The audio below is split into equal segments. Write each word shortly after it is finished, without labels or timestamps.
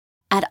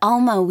At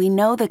Alma, we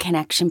know the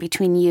connection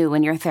between you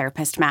and your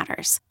therapist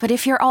matters. But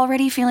if you're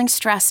already feeling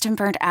stressed and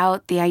burnt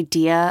out, the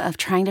idea of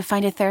trying to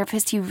find a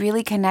therapist you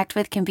really connect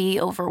with can be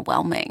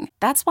overwhelming.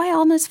 That's why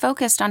Alma's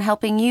focused on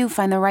helping you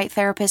find the right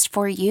therapist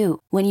for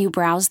you. When you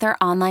browse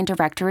their online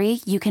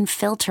directory, you can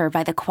filter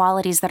by the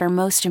qualities that are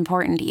most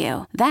important to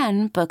you.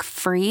 Then book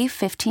free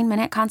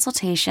 15-minute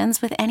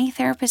consultations with any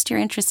therapist you're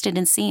interested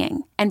in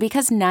seeing. And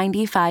because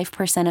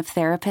 95% of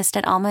therapists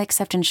at Alma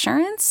accept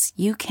insurance,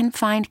 you can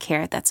find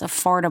care that's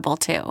affordable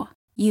too.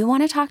 You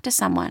want to talk to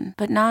someone,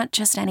 but not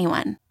just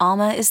anyone.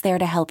 Alma is there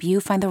to help you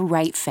find the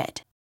right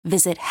fit.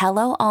 Visit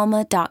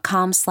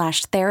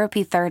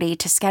helloalma.com/therapy30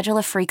 to schedule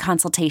a free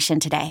consultation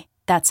today.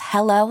 That's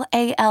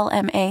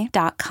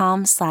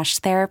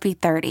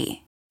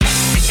helloalma.com/therapy30.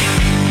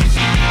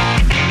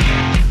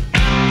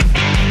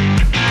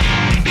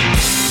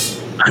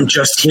 I'm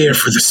just here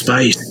for the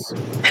spice.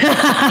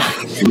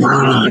 Come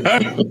on.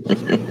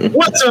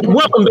 What's up?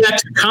 Welcome back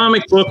to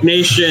Comic Book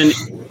Nation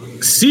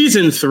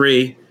Season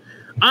 3.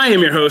 I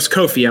am your host,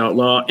 Kofi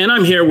Outlaw, and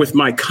I'm here with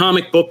my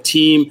comic book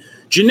team,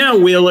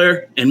 Janelle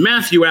Wheeler and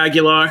Matthew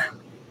Aguilar.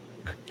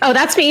 Oh,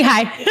 that's me.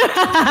 Hi.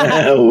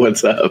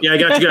 What's up? Yeah, I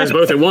got you guys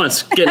both at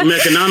once, getting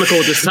economical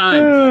at this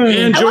time.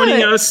 And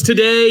joining us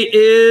today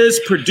is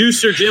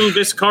producer Jim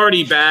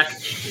Viscardi back.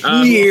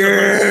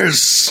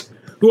 Yes.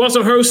 Who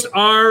also hosts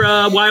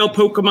our Wild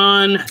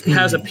Pokemon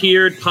Has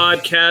Appeared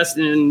podcast.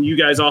 And you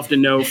guys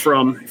often know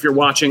from, if you're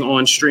watching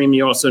on stream,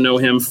 you also know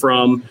him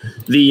from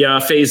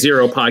the Phase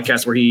Zero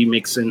podcast, where he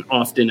makes an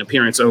often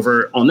appearance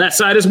over on that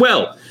side as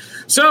well.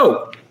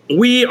 So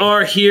we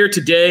are here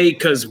today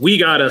because we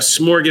got a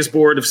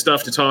smorgasbord of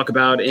stuff to talk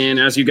about. And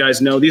as you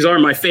guys know, these are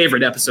my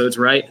favorite episodes,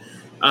 right?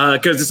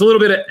 Because it's a little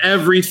bit of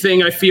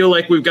everything. I feel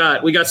like we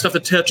got stuff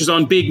that touches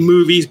on big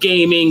movies,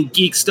 gaming,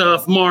 geek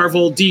stuff,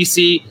 Marvel,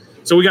 DC.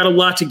 So we got a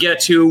lot to get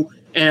to,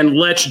 and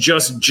let's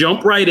just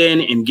jump right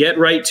in and get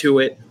right to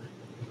it.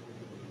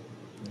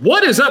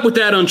 What is up with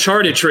that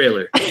Uncharted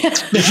trailer?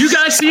 Did you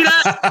guys see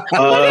that?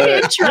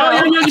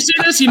 You see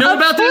this? You know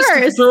about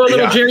this? Throw a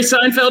little Jerry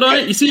Seinfeld on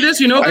it. You see this?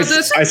 You know about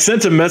this? I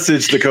sent a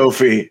message to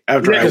Kofi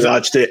after I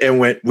watched it and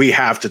went, "We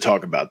have to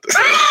talk about this."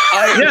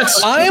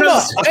 I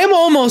am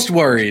almost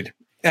worried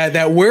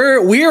that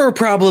we are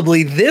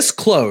probably this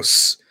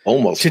close.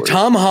 Almost to worried.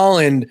 Tom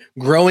Holland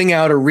growing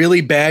out a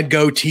really bad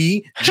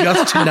goatee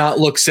just to not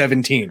look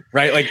 17,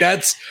 right? Like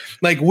that's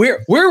like we're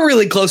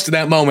really close to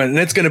that moment, and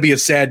it's going to be a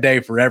sad day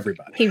for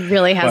everybody. He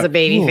really has a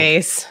baby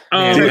face.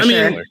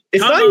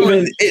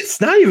 It's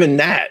not even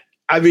that.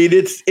 I mean,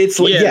 it's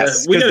like,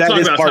 yes, we got to that talk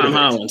is about part Tom of it.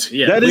 Holland.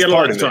 Yeah, that is part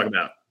part to of talk it.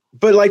 about.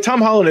 But like Tom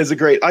Holland is a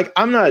great. Like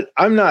I'm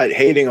not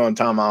hating on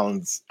Tom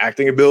Holland's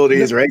acting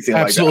abilities or anything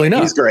like that. Absolutely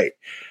not. He's great.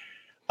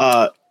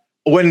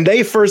 When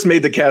they first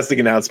made the casting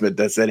announcement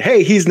that said,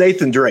 "Hey, he's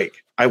Nathan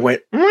Drake," I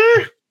went,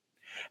 "Meh."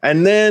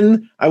 And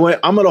then I went,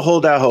 "I'm going to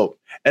hold out hope."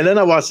 And then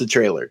I watched the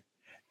trailer,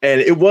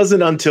 and it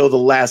wasn't until the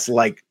last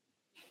like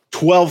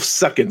 12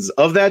 seconds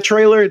of that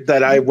trailer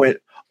that I went,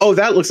 "Oh,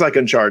 that looks like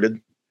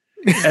Uncharted."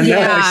 And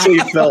that actually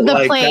felt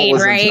like that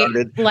was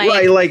Uncharted. Like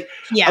I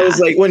was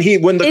like, when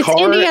the it's car,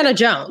 Indiana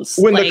Jones.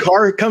 When the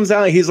car comes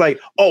out, he's like,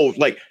 "Oh,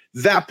 like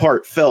that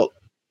part felt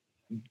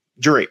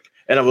Drake."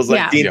 And I was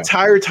like, the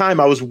entire time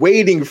I was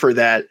waiting for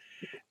that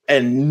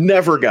and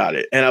never got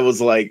it. And I was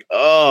like,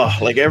 oh,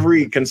 like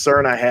every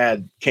concern I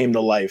had came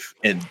to life.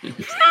 And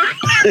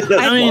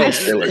I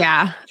feel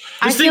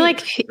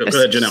like, go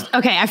ahead, Janelle.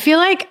 Okay, I feel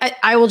like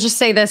I will just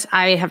say this.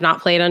 I have not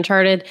played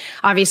Uncharted.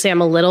 Obviously, I'm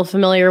a little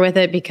familiar with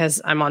it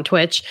because I'm on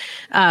Twitch.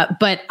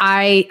 But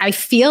I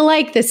feel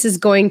like this is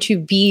going to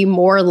be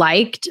more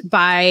liked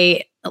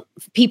by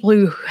people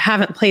who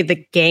haven't played the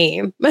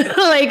game,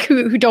 like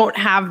who don't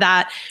have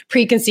that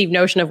preconceived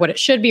notion of what it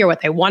should be or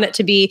what they want it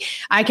to be.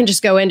 I can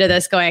just go into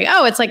this going,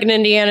 oh, it's like an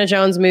Indiana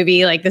Jones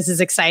movie. Like this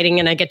is exciting.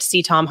 And I get to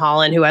see Tom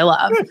Holland, who I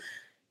love,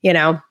 you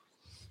know?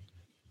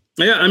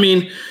 Yeah. I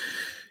mean,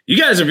 you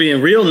guys are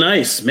being real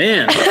nice,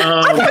 man. Hey,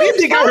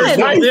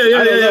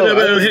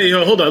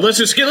 hold on.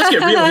 Let's get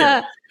real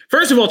here.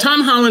 First of all,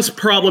 Tom Holland's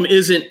problem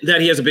isn't that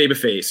he has a baby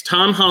face.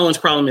 Tom Holland's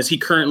problem is he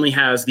currently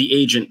has the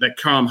agent that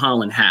Tom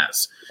Holland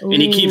has. Ooh.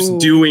 And he keeps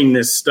doing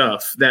this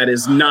stuff that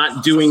is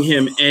not doing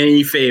him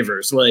any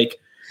favors. Like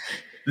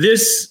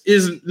this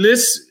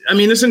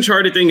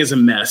Uncharted thing is a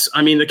mess.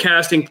 I mean, the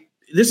casting,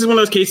 this is one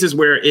of those cases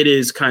where it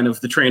is kind of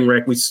the train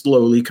wreck we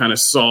slowly kind of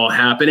saw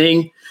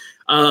happening.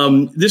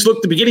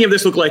 The beginning of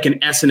this looked like an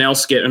SNL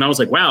skit, and I was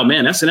like, wow,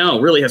 man,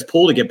 SNL really has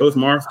pulled to get both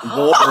Mark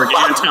Wahlberg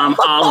and Tom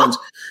Holland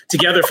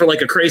together for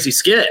like a crazy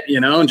skit, you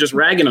know, and just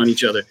ragging on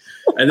each other.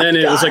 And then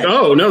it was like,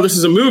 oh no, this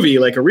is a movie,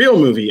 like a real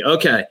movie.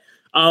 Okay.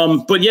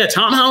 But yeah,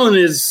 Tom Holland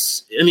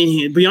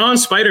beyond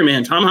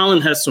Spider-Man, Tom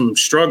Holland has some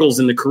struggles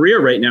in the career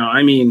right now.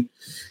 I mean,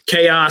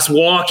 Chaos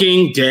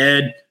Walking,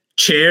 dead.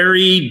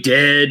 Cherry,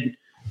 dead.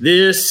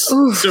 This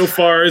so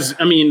far is,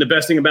 the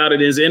best thing about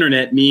it is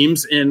internet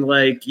memes. And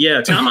like,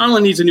 yeah, Tom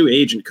Holland needs a new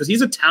agent because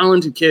he's a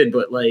talented kid,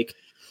 but like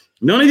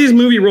none of these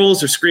movie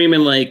roles are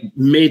screaming like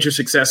major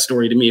success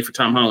story to me for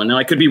Tom Holland. Now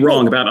I could be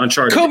wrong about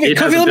Uncharted. It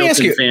has a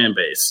built-in fan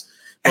base.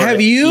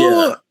 Have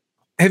you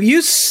Have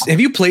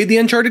you played the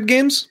Uncharted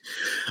games?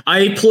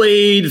 I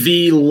played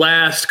the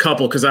last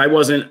couple because I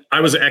was an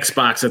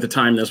Xbox at the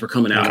time those were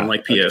coming out on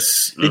like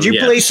PS. Did you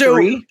play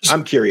 3?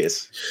 I'm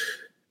curious.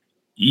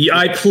 Yeah,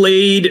 I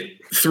played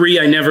 3.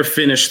 I never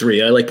finished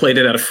 3. I played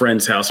it at a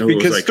friend's house. And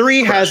because was,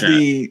 3 has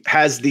the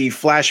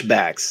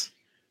flashbacks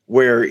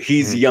where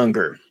he's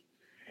younger.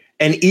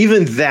 And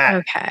even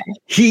that,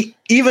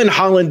 even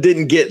Holland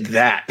didn't get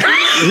that.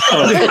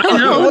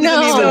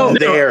 No.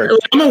 There.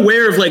 I'm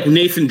aware of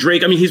Nathan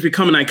Drake. I mean, he's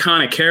become an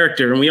iconic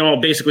character, and we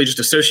all basically just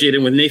associate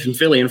him with Nathan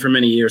Fillion for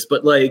many years.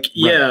 But this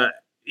isn't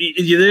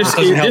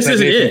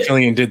Nathan it.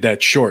 Fillion did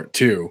that short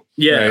too.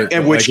 Yeah, right?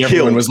 And which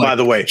killed, by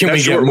the way. That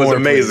short was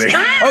amazing.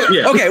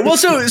 Okay, well,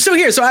 so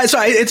here, so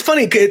it's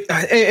funny,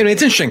 and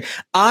it's interesting.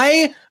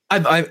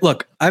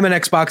 Look, I'm an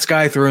Xbox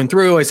guy through and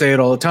through. I say it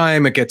all the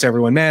time. It gets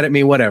everyone mad at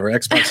me. Whatever.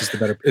 Xbox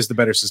is the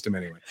better system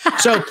anyway.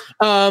 So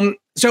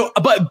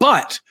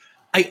but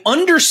I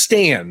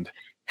understand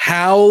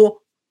how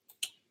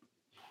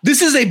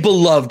this is a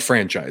beloved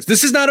franchise.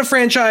 This is not a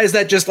franchise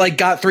that just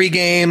got 3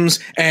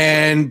 games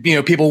and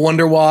people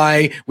wonder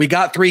why we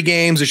got 3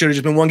 games. It should have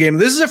just been 1 game.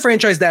 This is a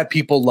franchise that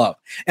people love,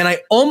 and I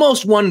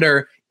almost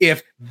wonder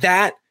if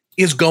that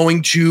is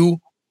going to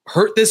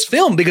hurt this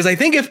film, because I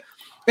think if.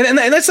 And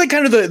that's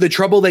kind of the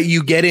trouble that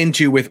you get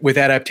into with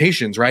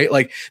adaptations, right?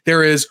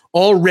 There is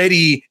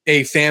already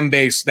a fan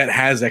base that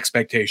has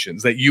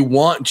expectations that you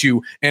want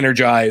to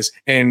energize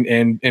and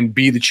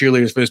be the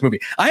cheerleaders for this movie.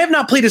 I have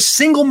not played a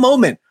single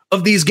moment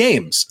of these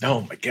games.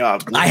 Oh my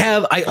God.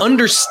 I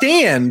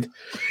understand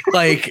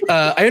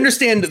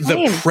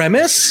the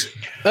premise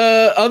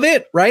of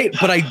it, right?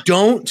 But I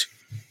don't,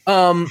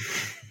 I'm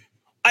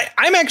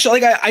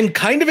actually I'm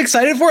kind of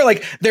excited for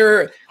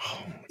it.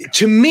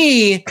 To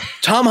me,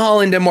 Tom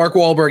Holland and Mark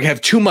Wahlberg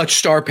have too much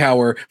star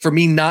power for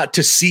me not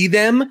to see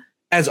them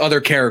as other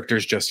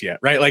characters just yet,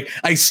 right?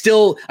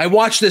 I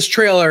watched this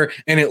trailer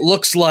and it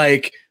looks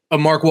like a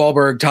Mark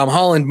Wahlberg, Tom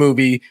Holland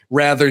movie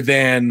rather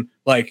than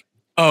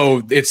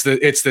it's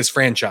this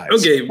franchise.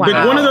 Okay, wow.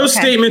 But one of those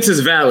statements is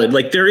valid.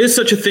 There is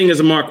such a thing as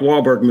a Mark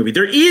Wahlberg movie.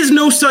 There is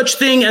no such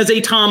thing as a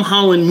Tom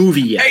Holland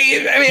movie yet.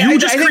 You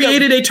just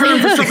created a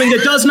term for something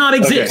that does not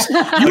exist. You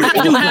have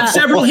to have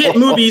several hit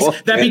movies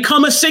that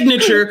become a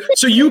signature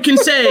so you can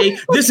say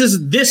this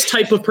is this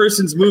type of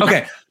person's movie.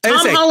 Okay.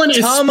 Tom Holland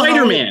is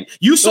Spider-Man.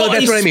 You saw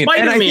a Spider-Man movie.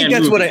 And I think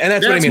that's what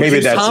I mean. Maybe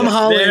that's Tom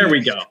Holland. There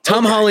we go.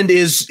 Tom Holland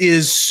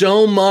is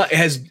so much,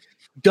 has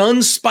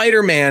done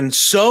Spider-Man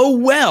so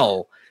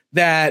well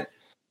that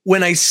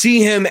when I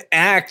see him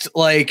act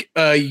just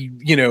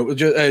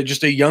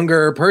a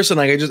younger person,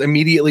 I just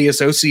immediately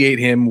associate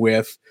him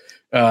with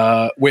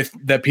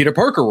the Peter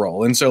Parker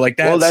role. And so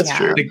that's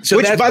true.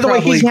 Which, by the way,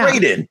 he's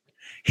great in.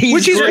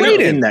 He's great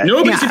in that.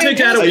 Nobody can take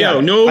that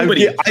away.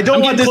 Nobody. I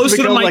don't want this to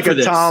become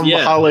a Tom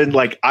Holland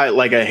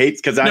I hate,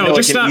 because I know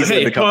just it can stop.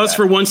 easily become pause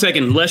for 1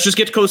 second. Let's just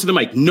get close to the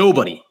mic.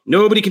 Nobody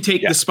can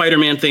take the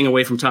Spider-Man thing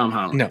away from Tom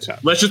Holland. No.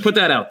 Let's just put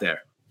that out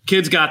there.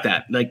 Kids got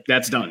that.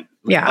 That's done.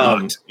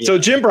 Yeah. So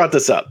Jim brought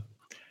this up,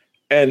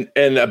 and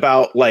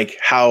about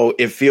how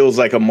it feels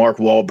like a Mark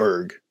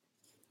Wahlberg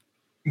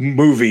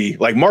movie,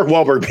 Mark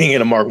Wahlberg being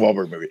in a Mark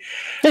Wahlberg movie.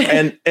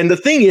 and the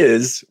thing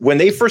is, when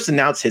they first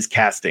announced his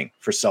casting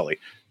for Sully,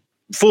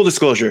 full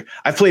disclosure,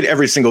 I've played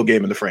every single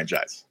game in the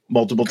franchise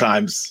multiple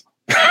times.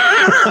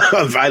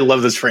 I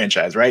love this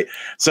franchise, right?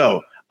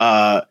 So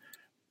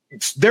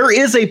there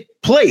is a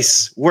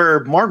place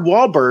where Mark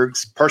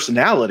Wahlberg's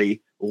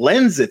personality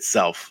lends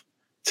itself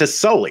to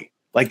Sully.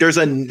 There's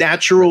a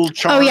natural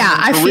charm. Oh yeah,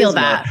 I feel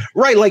that.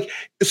 Right.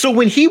 So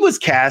when he was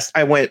cast,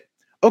 I went,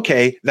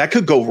 okay, that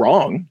could go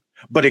wrong,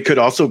 but it could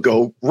also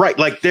go right.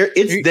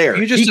 It's there.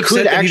 You just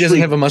upset that he doesn't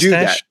have a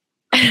mustache?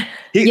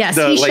 He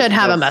should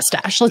have a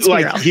mustache. Let's be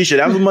real. He should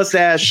have a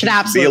mustache. Should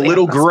absolutely be a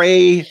little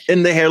gray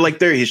in the hair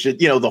there. He should,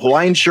 the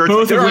Hawaiian shirts.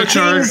 Both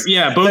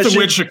of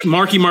which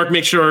Marky Mark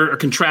makes sure are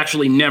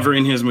contractually never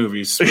in his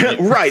movies.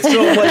 Right.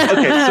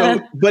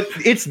 So but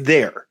it's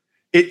there.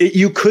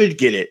 You could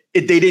get it.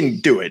 They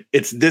didn't do it.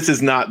 This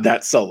is not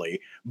that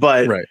Sully,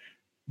 but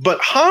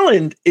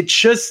Holland,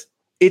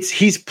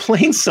 he's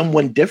playing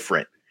someone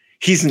different.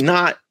 He's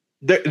not.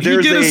 He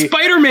did a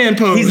Spider-Man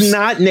pose. He's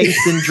not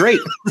Nathan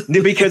Drake,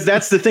 because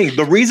that's the thing.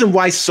 The reason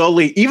why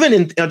Sully, even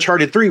in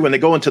Uncharted 3, when they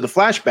go into the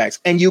flashbacks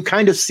and you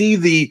kind of see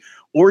the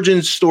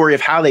origin story of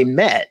how they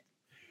met,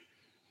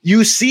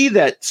 you see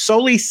that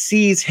Sully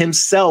sees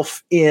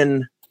himself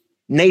in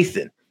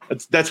Nathan.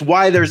 That's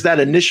why there's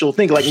that initial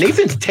thing.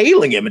 Nathan's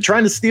tailing him and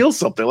trying to steal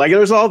something.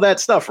 There's all that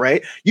stuff,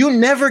 right? You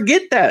never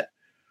get that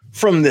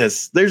from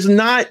this. There's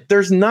not,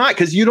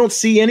 because you don't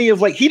see any of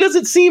he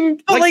doesn't seem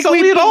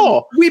Sully at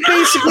all. We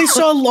basically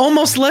saw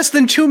almost less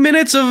than 2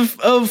 minutes of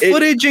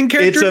footage and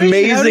character. It's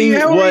amazing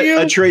what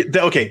a trade.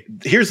 Okay,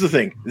 here's the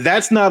thing.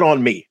 That's not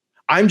on me.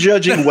 I'm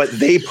judging what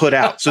they put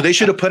out. So they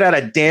should have put out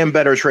a damn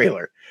better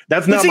trailer.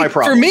 That's not my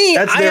problem. For me,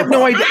 That's I have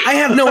no idea. I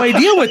have no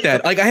idea what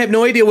that. Like, I have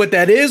no idea what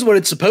that is, what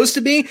it's supposed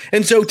to be.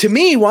 And so, to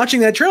me,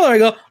 watching that trailer, I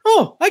go,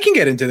 "Oh, I can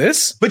get into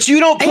this." But you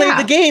don't play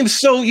the game,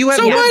 so you have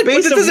no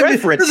base of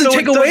reference. Doesn't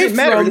take away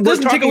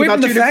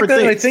from the fact that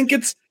I think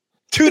it's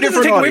two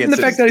different audiences. From the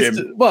fact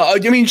that well,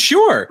 I mean,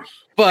 sure,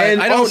 but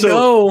I don't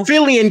know.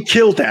 Fillion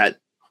killed that.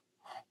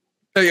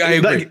 I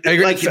agree.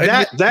 Like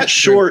that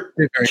short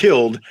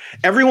killed.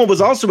 Everyone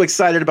was also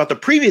excited about the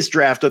previous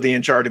draft of the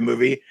Uncharted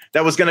movie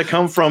that was going to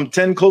come from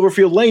 10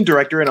 Cloverfield Lane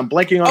director, and I'm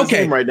blanking on his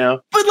name right now.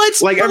 But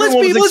everyone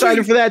was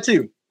excited for that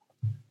too.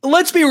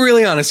 Let's be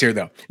really honest here,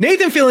 though.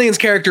 Nathan Fillion's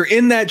character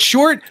in that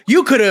short,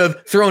 you could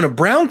have thrown a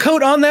brown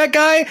coat on that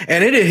guy,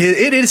 and it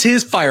is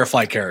his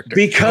Firefly character.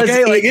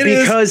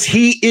 Because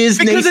he is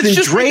Nathan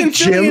Drake,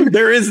 Jim.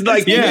 There is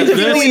Nathan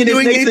Fillion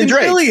is Nathan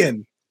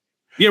Drake.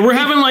 Yeah, we're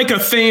having like a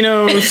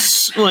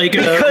Thanos, like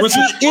a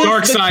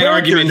dark side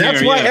argument here.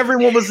 That's why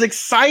everyone was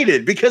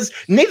excited, because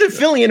Nathan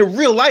Fillion in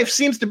real life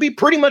seems to be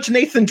pretty much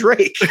Nathan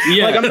Drake.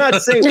 Yeah. Like, I'm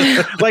not saying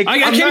like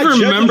I can't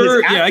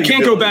remember. Yeah, I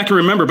can't go back and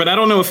remember, but I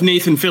don't know if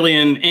Nathan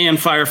Fillion and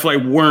Firefly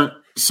weren't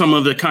some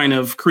of the kind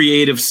of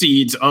creative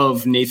seeds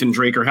of Nathan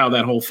Drake or how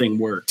that whole thing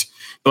worked.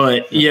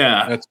 But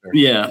yeah,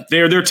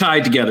 they're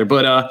tied together.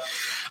 But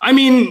I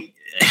mean,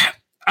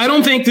 I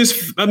don't think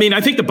this. I mean, I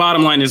think the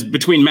bottom line is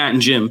between Matt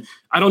and Jim.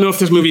 I don't know if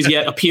this movie's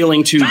yet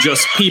appealing to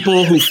just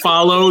people who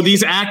follow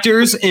these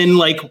actors and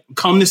like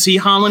come to see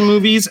Holland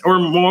movies or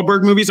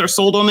Wahlberg movies are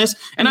sold on this.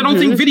 And I don't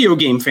think video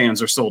game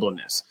fans are sold on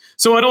this.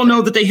 So I don't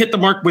know that they hit the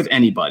mark with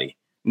anybody,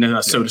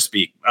 so to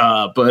speak.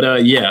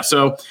 But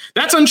so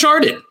that's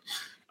Uncharted.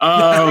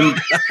 I'm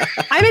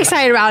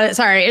excited about it.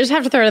 Sorry, I just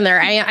have to throw it in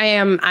there.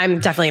 I'm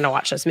definitely gonna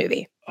watch this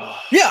movie.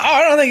 Yeah,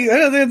 I don't think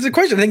it's a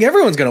question. I think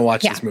everyone's going to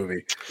watch this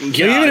movie.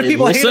 Yeah, even if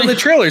people hate on the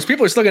trailers,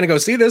 people are still going to go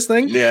see this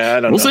thing. Yeah,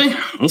 I don't know.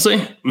 We'll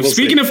see.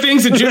 Speaking of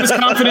things that Jim is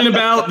confident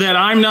about that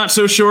I'm not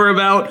so sure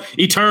about,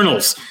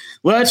 Eternals.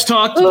 Let's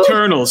talk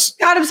Eternals.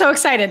 God, I'm so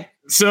excited.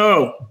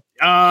 So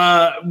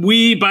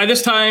by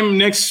this time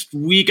next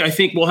week, I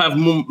think we'll have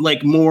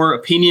more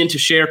opinion to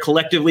share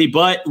collectively.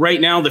 But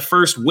right now, the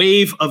first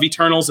wave of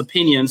Eternals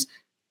opinions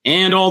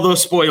and all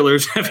those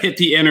spoilers have hit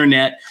the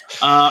internet.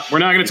 We're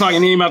not going to talk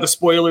anything about the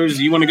spoilers.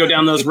 You want to go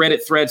down those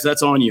Reddit threads,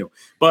 that's on you.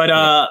 But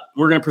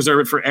we're going to preserve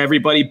it for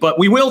everybody. But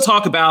we will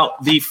talk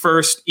about the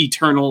first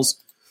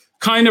Eternals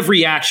kind of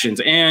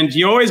reactions. And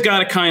you always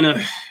got to kind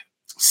of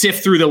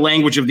sift through the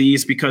language of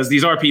these, because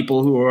these are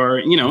people who are,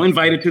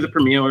 invited to the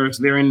premieres.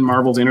 They're in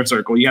Marvel's inner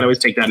circle. You got to always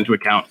take that into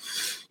account.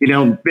 They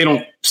don't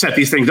set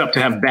these things up to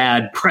have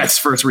bad press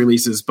first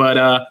releases. But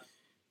I'm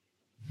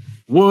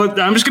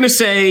just going to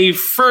say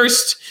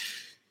first,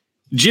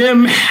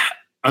 Jim,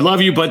 I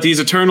love you, but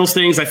these Eternals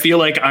things, I feel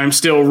like I'm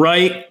still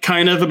right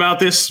kind of about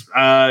this.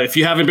 If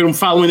you haven't been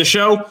following the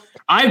show,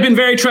 I've been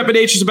very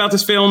trepidatious about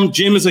this film.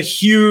 Jim is a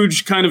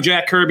huge kind of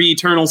Jack Kirby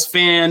Eternals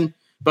fan,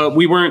 but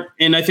we weren't.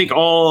 And I think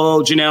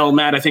all Janelle,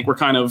 Matt, I think we're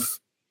kind of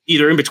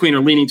either in between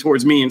or leaning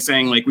towards me and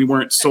saying like we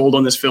weren't sold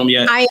on this film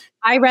yet.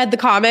 I read the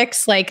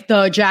comics, like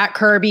the Jack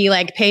Kirby,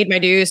 like paid my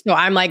dues. So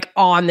I'm like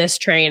on this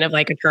train of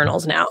like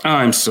Eternals now.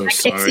 I'm so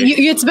sorry.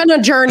 It's been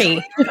a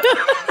journey,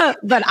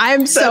 but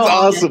I'm so That's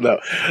awesome though.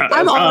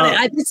 I'm on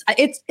it.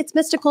 It's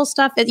mystical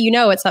stuff that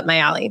it's up my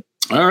alley.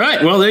 All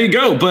right. Well, there you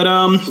go. But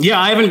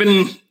I haven't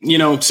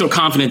been, so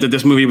confident that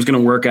this movie was going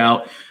to work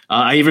out.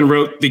 I even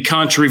wrote the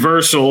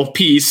controversial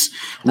piece,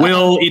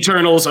 Will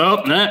Eternals... we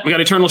got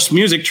Eternals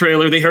music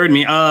trailer. They heard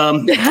me.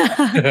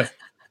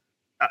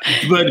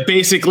 But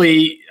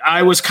basically,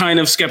 I was kind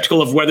of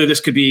skeptical of whether this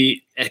could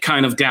be a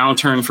kind of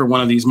downturn for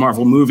one of these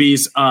Marvel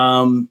movies.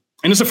 And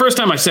it's the first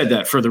time I said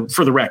that for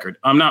the record.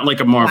 I'm not like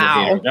a Marvel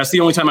hater. That's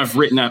the only time I've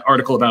written an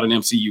article about an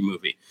MCU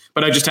movie.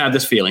 But I just had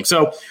this feeling.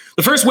 So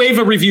the first wave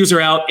of reviews are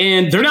out,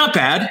 and they're not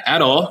bad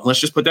at all. Let's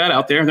just put that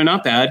out there. They're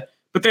not bad.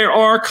 But there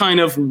are kind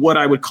of what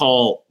I would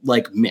call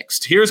like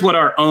mixed. Here's what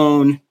our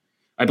own,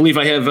 I believe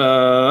I have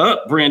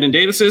Brandon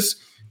Davis's.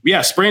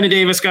 Yes, Brandon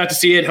Davis got to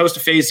see it, host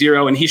of Phase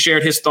Zero, and he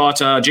shared his thoughts.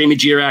 Jamie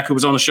Girac, who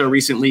was on the show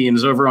recently and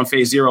is over on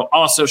Phase Zero,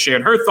 also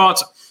shared her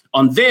thoughts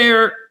on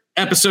their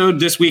episode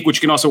this week, which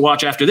you can also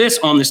watch after this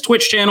on this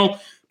Twitch channel.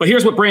 But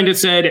here's what Brandon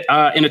said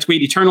in a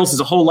tweet. Eternals is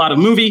a whole lot of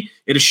movie.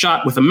 It is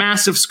shot with a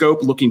massive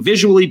scope, looking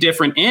visually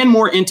different and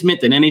more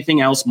intimate than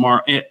anything else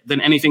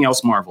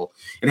Marvel.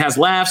 It has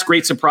laughs,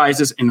 great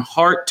surprises, and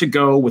heart to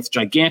go with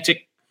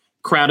gigantic,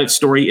 crowded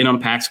story. It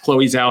unpacks.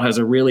 Chloe Zhao has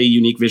a really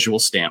unique visual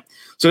stamp.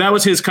 So that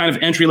was his kind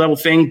of entry-level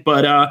thing.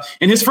 But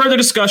in his further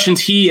discussions,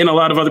 he and a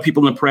lot of other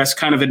people in the press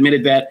kind of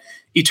admitted that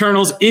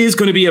Eternals is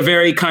going to be a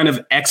very kind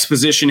of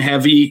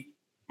exposition-heavy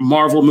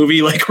Marvel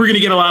movie. Like, we're going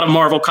to get a lot of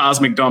Marvel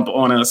cosmic dump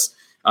on us.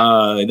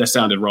 That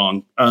sounded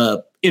wrong.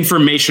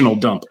 Informational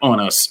dump on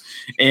us.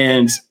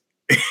 And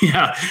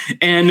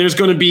and there's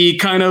going to be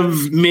kind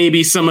of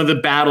maybe some of the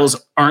battles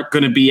aren't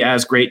going to be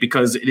as great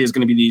because it is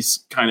going to be these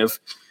kind of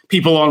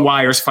people on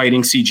wires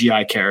fighting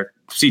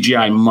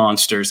CGI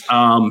monsters.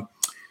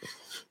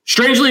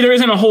 strangely, there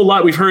isn't a whole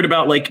lot we've heard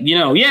about, like,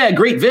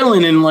 great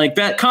villain, and like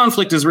that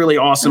conflict is really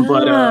awesome.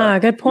 But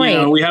good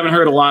point. We haven't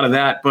heard a lot of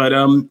that. But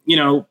and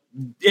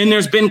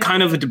there's been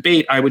kind of a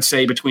debate, I would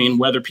say, between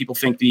whether people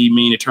think the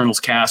main Eternals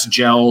cast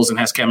gels and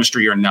has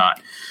chemistry or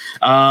not.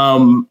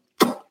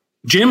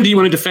 Jim, do you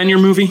want to defend your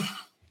movie?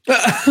 Well,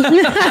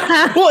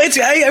 look,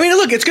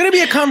 it's going to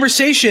be a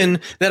conversation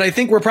that I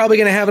think we're probably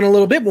going to have in a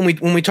little bit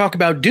when we talk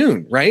about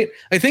Dune, right?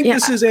 I think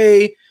this is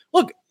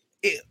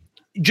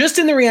just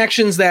in the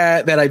reactions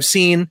that I've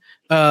seen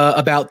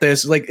about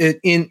this, like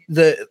in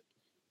the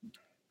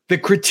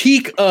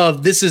critique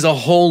of this is a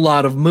whole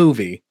lot of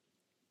movie.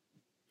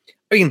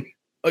 I mean,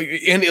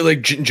 and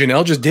like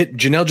Janelle just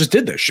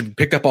did this. She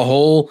picked up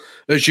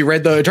she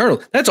read the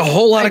Eternals. That's a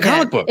whole lot of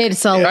comic book.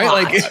 It's a lot.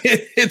 Like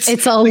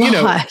it's a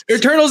lot.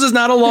 Eternals is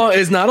not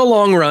a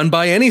long run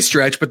by any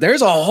stretch, but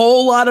there's a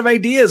whole lot of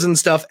ideas and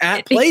stuff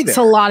at play there. It's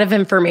a lot of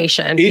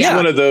information. Each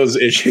one of those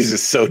issues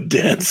is so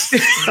dense.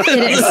 It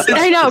is.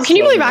 I know. Can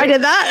you believe I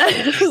did that?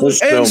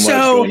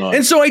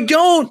 And so I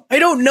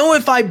don't know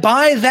if I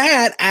buy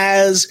that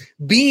as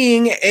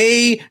being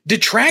a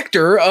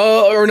detractor,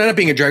 or not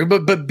being a detractor,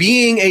 but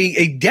being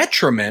a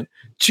detriment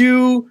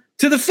to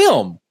the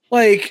film.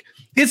 Like,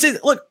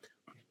 look,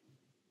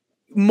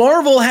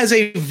 Marvel has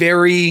a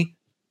very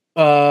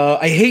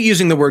I hate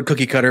using the word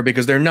cookie cutter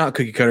because they're not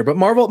cookie cutter, but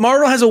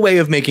Marvel has a way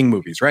of making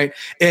movies, right?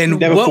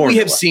 And what we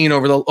have seen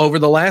over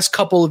the last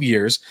couple of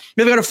years,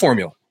 they've got a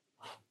formula.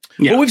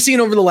 Yeah. What we've seen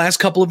over the last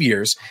couple of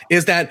years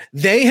is that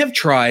they have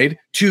tried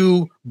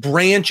to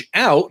branch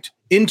out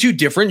into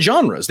different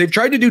genres. They've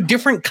tried to do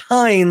different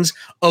kinds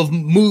of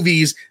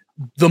movies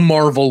the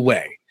Marvel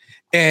way.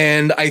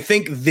 And I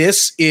think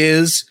this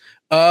is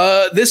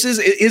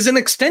an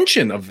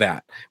extension of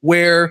that,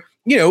 where,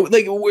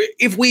 like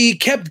if we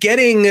kept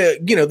getting,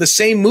 the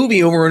same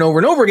movie over and over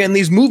and over again,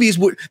 this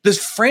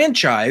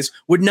franchise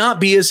would not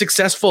be as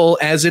successful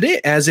as it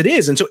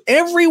is. And so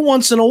every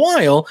once in a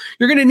while,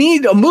 you're going to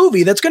need a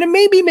movie that's going to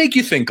maybe make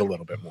you think a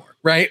little bit more.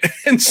 Right.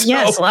 And so,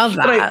 yes, love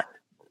that.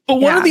 But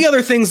one of the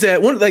other things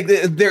that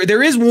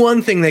there is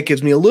one thing that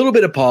gives me a little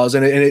bit of pause,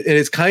 and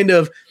it's kind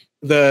of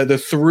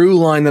the through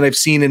line that I've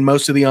seen in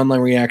most of the online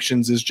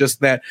reactions is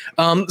just that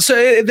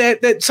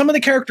that some of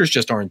the characters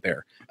just aren't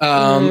there.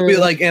 But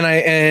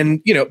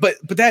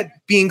that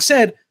being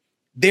said,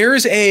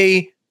 there's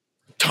a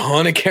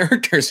ton of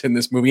characters in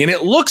this movie, and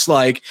it looks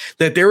like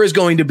that there is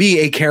going to be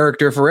a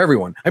character for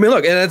everyone. I mean,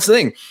 look, and that's the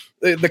thing.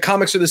 The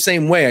comics are the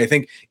same way. I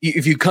think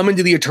if you come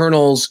into the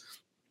Eternals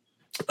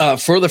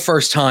for the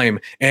first time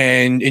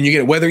and you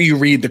get, whether you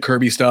read the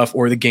Kirby stuff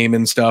or the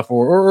Gaiman stuff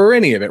or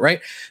any of it, right?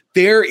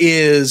 There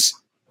is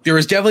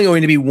definitely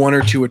going to be one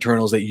or two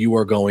Eternals that you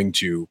are going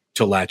to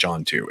latch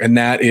onto. And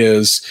that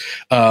is,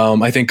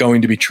 I think,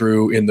 going to be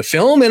true in the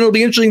film. And it'll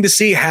be interesting to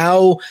see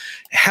how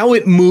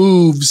it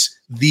moves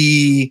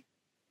the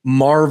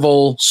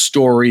Marvel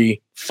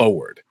story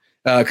forward.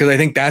 Because I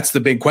think that's the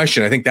big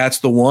question. I think that's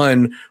the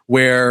one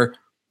where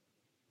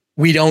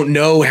we don't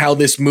know how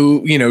this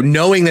move,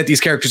 knowing that these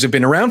characters have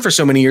been around for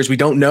so many years, we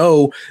don't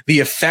know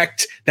the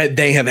effect that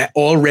they have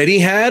already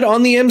had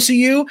on the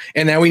MCU.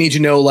 And now we need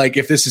to know, like,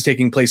 if this is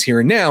taking place here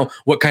and now,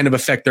 what kind of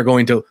effect they're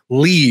going to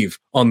leave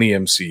on the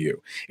MCU.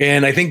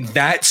 And I think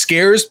that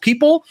scares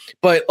people,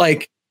 but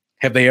like,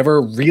 have they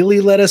ever really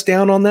let us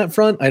down on that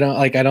front? I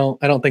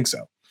don't think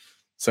so.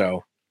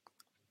 So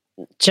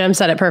Jim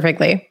said it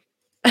perfectly.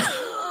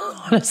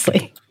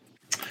 Honestly.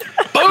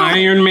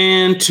 Iron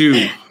Man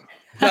 2.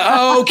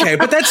 Okay,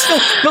 but that's still,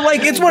 but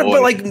like, it's one,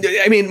 but like,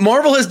 I mean,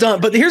 Marvel has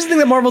done, but here's the thing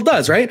that Marvel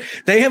does, right?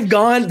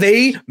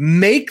 They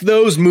make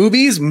those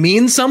movies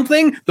mean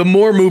something the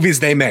more movies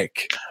they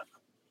make.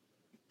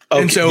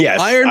 Okay, and so yes,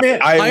 Iron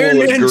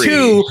Man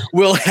 2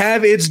 will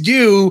have its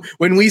due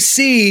when we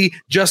see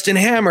Justin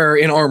Hammer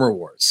in Armor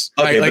Wars.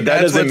 Okay, right? But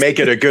that doesn't make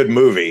it a good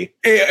movie.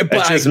 It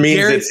just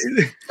means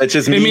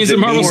the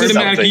Marvel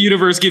Cinematic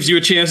Universe gives you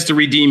a chance to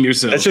redeem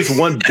yourself. That's just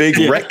one big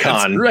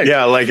retcon. Right.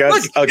 Yeah, like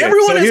look, okay,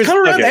 everyone has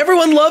come around. Okay.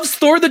 Everyone loves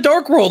Thor: The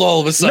Dark World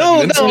all of a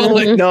sudden.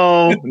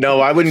 No,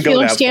 I wouldn't go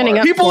that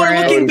far. People are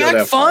looking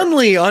back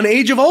fondly on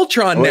Age of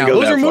Ultron now.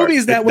 Those are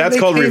movies that that's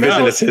called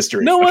revisionist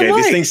history. No one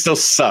these things still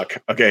suck.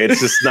 Okay,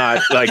 it's just not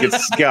like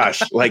it's.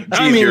 Gosh, like,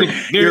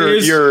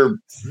 geez, your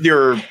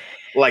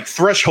like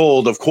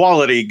threshold of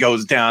quality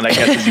goes down, I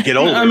guess, as you get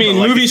older. I mean,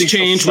 movies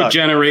change with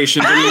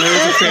generations. I mean,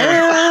 there's a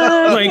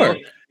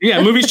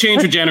fair, movies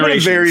change with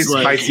generations.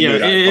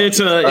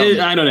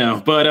 I don't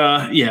know,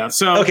 but yeah.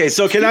 So okay,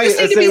 so can I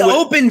say be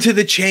open to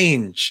the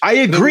change? I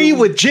agree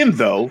with Jim,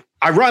 though.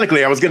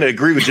 Ironically, I was going to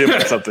agree with Jim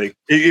on something,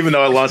 even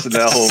though I lost in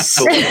that whole.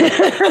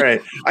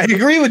 Right, I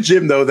agree with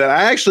Jim though that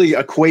I actually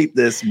equate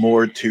this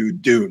more to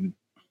Dune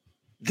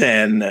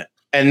than.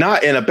 And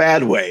not in a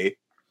bad way,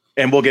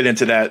 and we'll get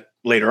into that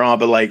later on.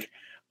 But like,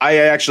 I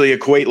actually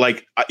equate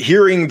like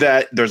hearing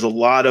that there's a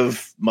lot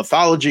of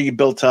mythology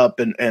built up,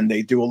 and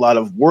they do a lot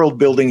of world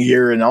building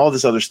here and all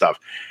this other stuff.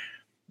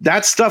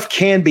 That stuff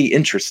can be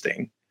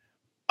interesting.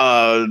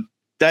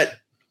 That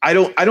I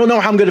don't know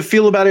how I'm going to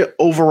feel about it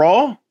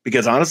overall,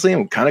 because honestly,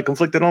 I'm kind of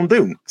conflicted on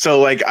Dune. So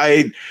like,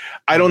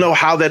 I don't know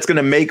how that's going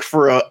to make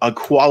for a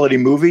quality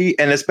movie.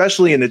 And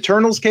especially in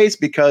Eternals case,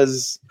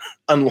 because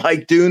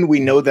unlike Dune, we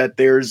know that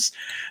there's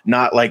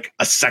not like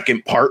a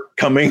second part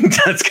coming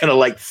that's going to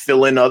like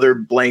fill in other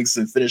blanks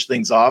and finish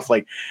things off.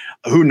 Like,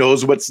 who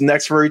knows what's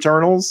next for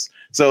Eternals?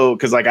 So,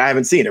 because like I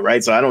haven't seen it,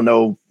 right? So I don't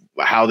know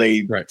how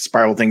they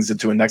spiral things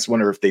into a next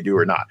one or if they do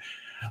or not.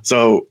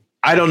 So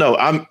I don't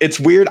know. It's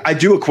weird. I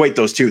do equate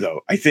those two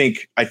though. I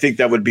think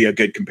that would be a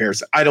good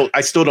comparison.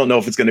 I still don't know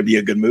if it's going to be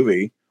a good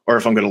movie or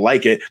if I'm going to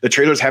like it. The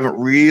trailers haven't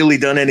really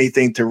done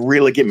anything to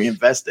really get me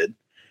invested.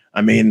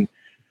 I mean,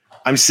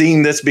 I'm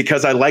seeing this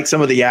because I like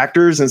some of the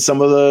actors and some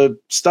of the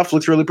stuff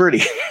looks really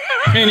pretty.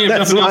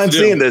 That's why I'm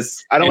seeing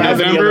this. I don't in have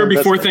November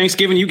before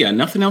Thanksgiving. You got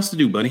nothing else to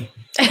do, buddy.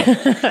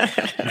 There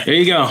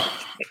you go.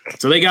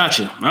 So they got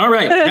you. All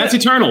right. That's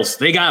Eternals.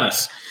 They got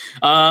us.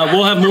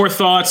 We'll have more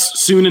thoughts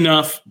soon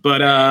enough.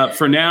 But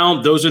for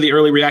now, those are the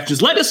early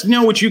reactions. Let us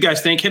know what you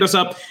guys think. Hit us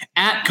up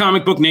at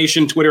Comic Book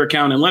Nation Twitter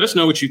account and let us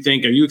know what you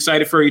think. Are you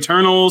excited for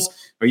Eternals?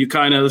 Are you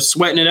kind of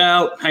sweating it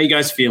out? How you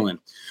guys feeling?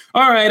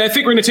 All right. I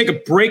think we're going to take a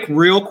break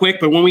real quick.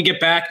 But when we get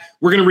back,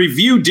 we're going to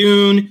review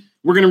Dune.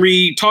 We're going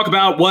to talk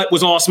about what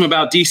was awesome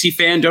about DC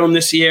Fandom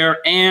this year.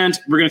 And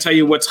we're going to tell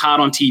you what's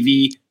hot on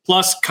TV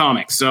plus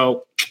comics.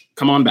 So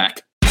come on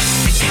back.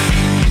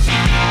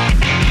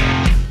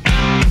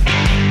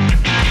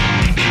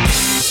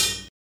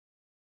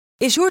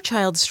 Is your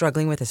child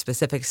struggling with a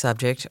specific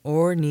subject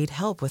or need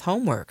help with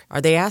homework?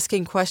 Are they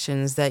asking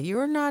questions that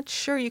you're not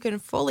sure you can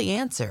fully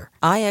answer?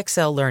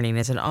 IXL Learning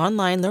is an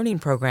online learning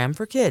program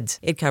for kids.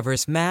 It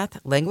covers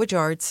math, language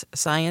arts,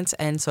 science,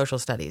 and social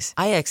studies.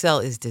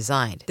 IXL is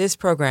designed. This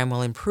program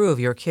will improve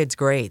your kids'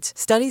 grades.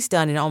 Studies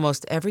done in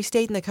almost every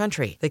state in the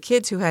country. The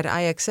kids who had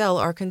IXL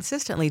are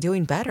consistently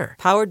doing better.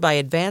 Powered by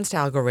advanced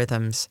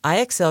algorithms,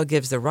 IXL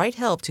gives the right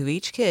help to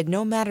each kid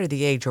no matter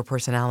the age or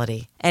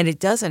personality. And it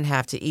doesn't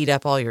have to eat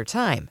up all your time.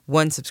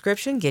 One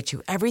subscription gets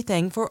you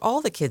everything for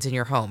all the kids in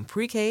your home,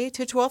 pre-K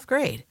to 12th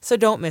grade. So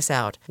don't miss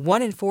out.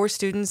 1 in 4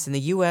 students in the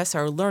U.S.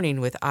 are learning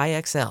with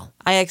IXL.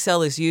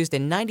 IXL is used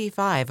in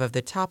 95 of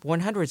the top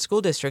 100 school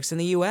districts in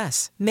the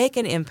U.S. Make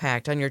an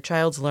impact on your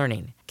child's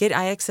learning. Get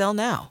IXL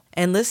now.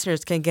 And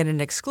listeners can get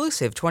an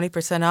exclusive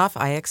 20% off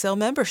IXL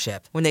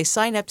membership when they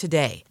sign up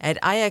today at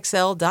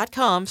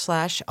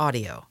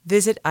IXL.com/audio.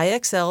 Visit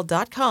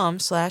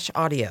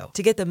IXL.com/audio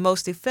to get the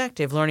most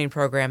effective learning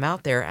program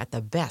out there at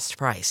the best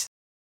price.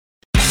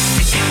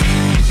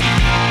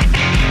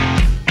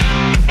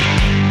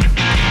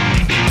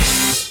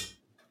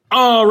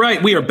 All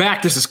right, we are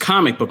back. This is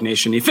Comic Book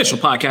Nation, the official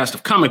podcast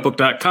of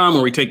comicbook.com,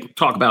 where we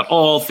talk about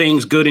all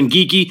things good and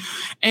geeky.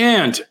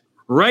 And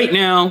right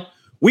now,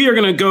 we are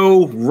going to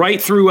go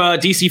right through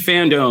DC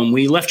Fandom.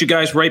 We left you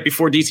guys right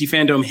before DC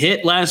Fandom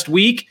hit last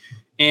week,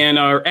 and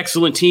our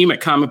excellent team at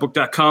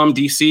comicbook.com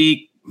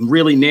DC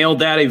really nailed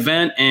that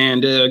event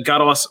and got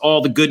us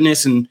all the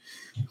goodness and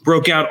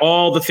broke out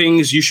all the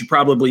things you should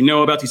probably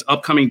know about these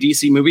upcoming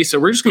DC movies. So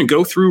we're just going to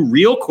go through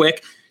real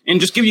quick and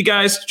just give you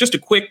guys just a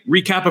quick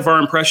recap of our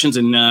impressions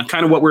and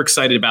kind of what we're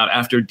excited about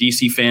after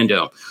DC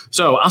Fandom.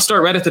 So I'll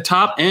start right at the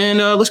top, and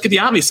let's get the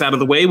obvious out of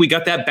the way. We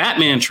got that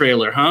Batman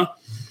trailer, huh?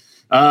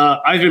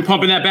 I've been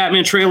pumping that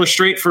Batman trailer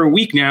straight for a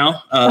week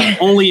now,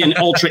 only in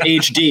Ultra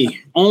HD.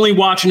 Only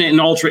watching it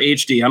in Ultra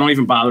HD. I don't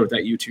even bother with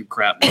that YouTube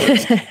crap.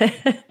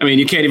 I mean,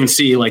 you can't even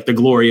see like the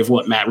glory of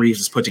what Matt Reeves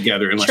has put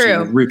together unless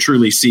you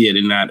truly see it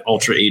in that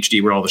Ultra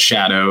HD where all the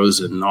shadows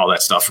and all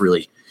that stuff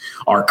really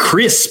are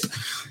crisp.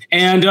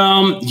 And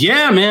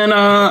yeah, man,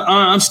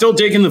 I'm still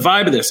digging the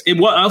vibe of this.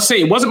 I'll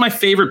say it wasn't my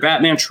favorite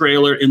Batman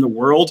trailer in the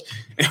world.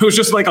 It was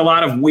just like a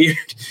lot of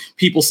weird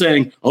people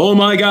saying, "Oh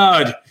my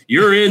God,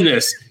 you're in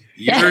this.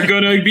 You're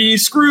going to be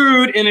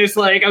screwed." And it's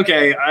like,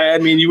 okay, I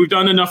mean, you've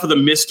done enough of the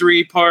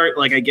mystery part.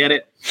 Like, I get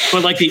it.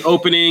 But like the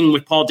opening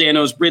with Paul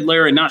Dano's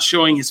Riddler and not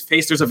showing his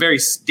face, there's a very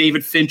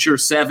David Fincher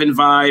 7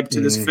 vibe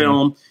to this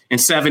film. And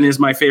 7 is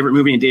my favorite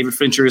movie, and David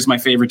Fincher is my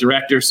favorite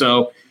director.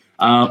 So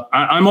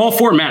I'm all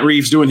for Matt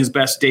Reeves doing his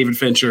best David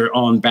Fincher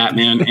on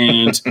Batman.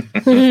 And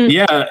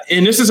yeah,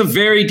 and this is a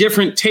very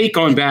different take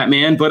on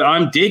Batman, but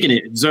I'm digging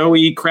it.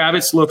 Zoe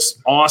Kravitz looks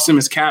awesome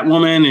as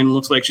Catwoman and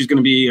looks like she's going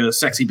to be a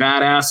sexy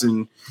badass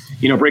and,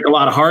 you know, break a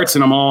lot of hearts,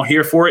 and I'm all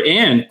here for it.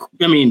 And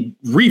I mean,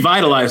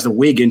 revitalize the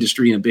wig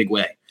industry in a big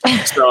way.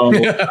 So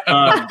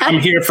I'm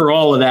here for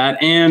all of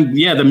that. And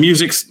yeah, the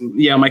music's,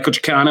 Michael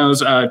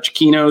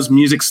Giacchino's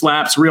music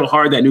slaps real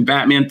hard. That new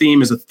Batman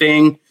theme is a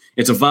thing.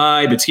 It's a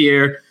vibe. It's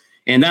here.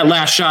 And that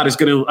last shot is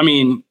going to, I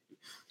mean,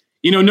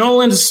 you know,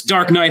 Nolan's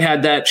Dark Knight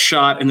had that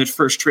shot in the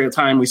first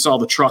time we saw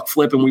the truck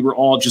flip, and we were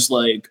all just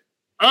like,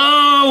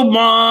 oh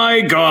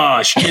my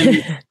gosh.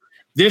 And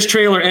this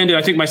trailer ended.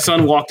 I think my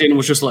son walked in and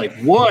was just like,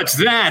 what's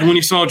that? And when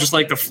he saw just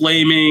like the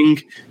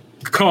flaming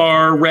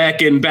car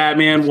wreck and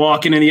Batman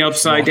walking in the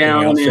upside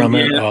down.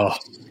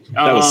 And,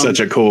 That was such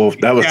a cool.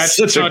 That was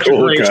such a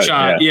cool great cut.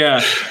 shot.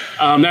 Yeah.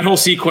 That whole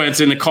sequence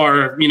in the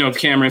car,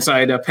 camera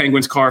inside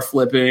Penguin's car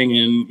flipping,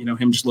 and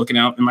him just looking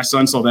out. And my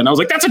son saw that, and I was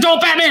like, "That's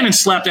adult Batman!" and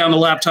slapped down the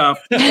laptop.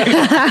 Even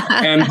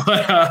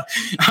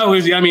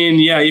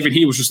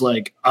he was just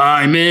like,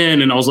 "I'm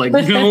in," and I was like,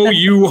 "No,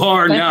 you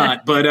are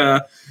not."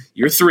 But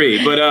you're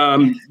 3. But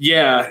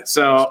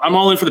so I'm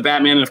all in for the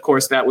Batman, and of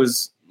course that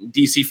was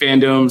DC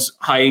fandom's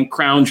high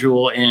crown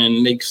jewel,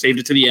 and they saved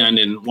it to the end,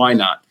 and why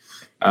not?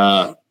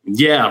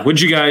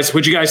 What'd you guys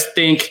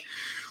think?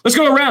 Let's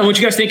go around. What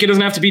you guys think? It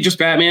doesn't have to be just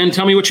Batman.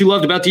 Tell me what you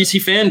loved about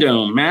DC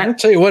fandom, Matt. I'll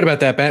tell you what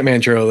about that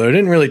Batman trailer. It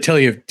didn't really tell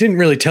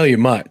you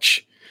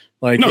much.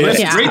 Like, no,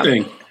 that's a great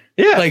thing.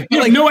 Yeah,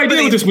 you have no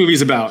idea what this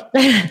movie's about.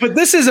 But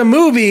this is a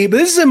movie.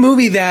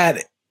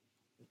 That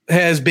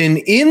has been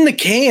in the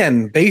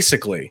can,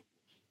 basically.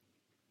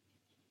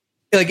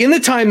 Like, in the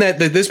time that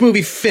this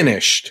movie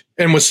finished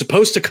and was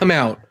supposed to come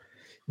out,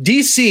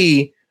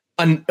 DC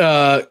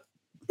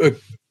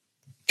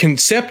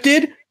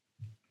concepted,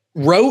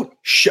 wrote,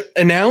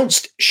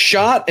 announced,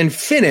 shot, and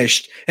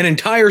finished an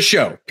entire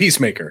show,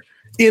 Peacemaker,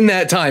 in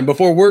that time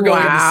before we're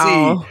going to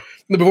see,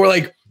 before,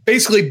 like,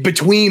 basically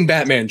between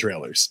Batman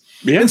trailers.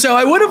 Yeah. And so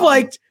I would have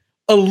liked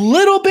a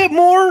little bit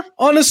more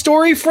on a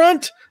story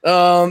front,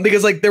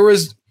 because, like, there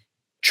was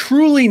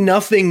truly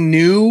nothing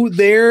new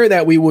there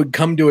that we would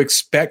come to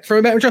expect from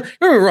a Batman trailer.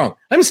 Don't get me wrong,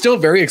 I'm still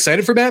very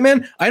excited for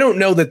Batman. I don't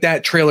know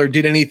that trailer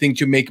did anything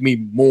to make me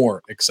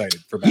more excited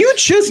for Batman. You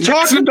just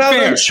talked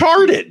about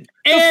Uncharted.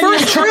 The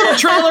first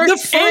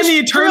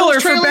trailer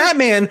for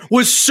Batman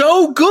was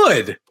so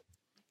good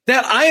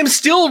that I am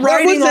still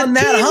riding on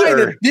that high.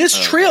 That this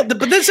trailer,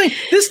 but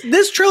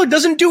this trailer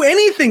doesn't do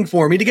anything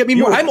for me to get me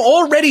more. I'm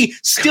already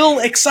still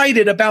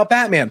excited about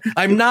Batman.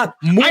 I'm not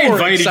more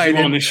excited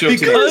you on this show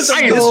because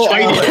I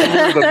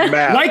invited you.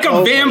 Like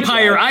a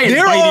vampire. I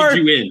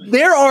invited you in.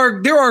 There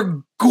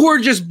are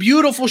gorgeous,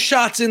 beautiful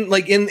shots in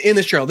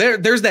this trailer.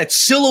 There's that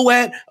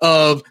silhouette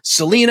of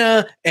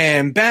Selina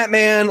and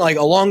Batman, like,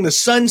 along the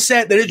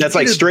sunset. That's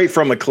like straight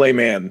from a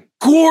Clayman.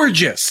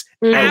 Gorgeous.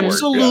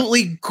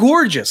 Absolutely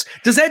gorgeous.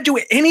 Does that do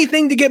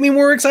anything to get me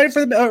more excited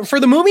for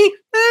the movie?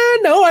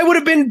 No, I would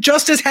have been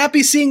just as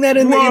happy seeing that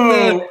in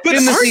the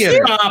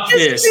theater. Stop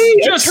this.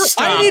 Just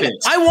stop it.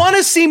 I want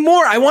to see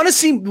more. I want to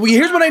see.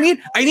 Here's what I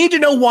need. I need to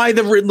know why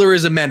the Riddler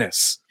is a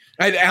menace.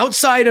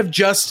 Outside of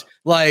just,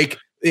 like,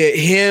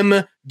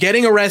 him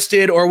getting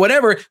arrested or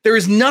whatever, there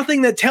is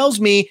nothing that tells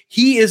me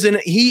he is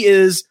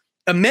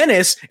a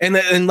menace,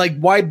 and like,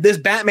 why this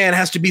Batman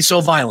has to be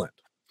so violent.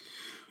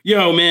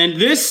 Yo, man,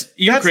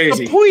 you're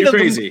crazy. You're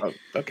crazy.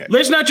 Okay.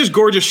 There's not just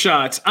gorgeous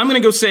shots. I'm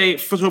going to go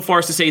so far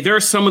as to say there are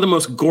some of the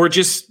most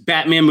gorgeous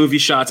Batman movie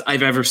shots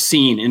I've ever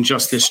seen in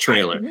just this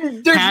trailer.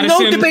 There's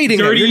no debating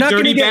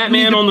dirty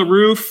Batman on the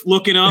roof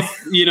looking up,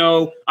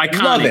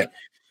 iconic. Love it.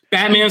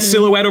 Batman's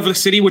silhouette over the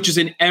city, which is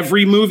in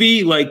every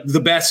movie, like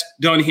the best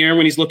done here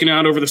when he's looking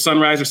out over the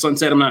sunrise or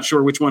sunset. I'm not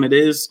sure which one it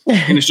is.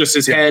 And it's just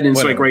his head, and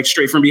it's like right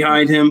straight from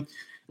behind him.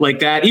 Like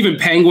that, even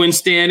Penguin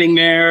standing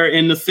there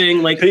in the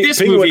thing, like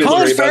this movie.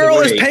 Colin Farrell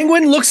as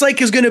Penguin looks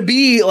like is going to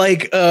be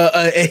like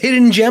a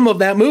hidden gem of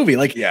that movie.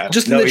 Like,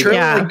 just in the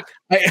trailer,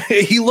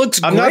 he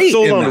looks. I'm great. not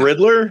sold on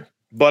Riddler,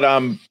 but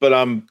that's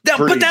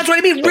what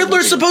I mean.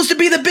 Riddler's supposed to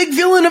be the big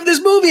villain of this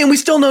movie, and we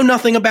still know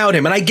nothing about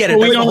him. And I get it.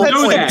 Well, we don't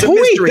know that.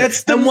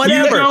 That's the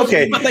whatever.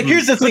 Okay, but, like,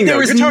 here's the thing.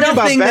 There is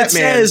nothing that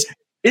says.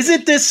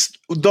 Isn't this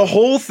the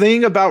whole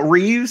thing about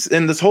Reeves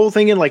and this whole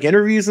thing in, like,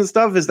 interviews and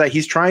stuff, is that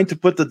he's trying to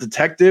put the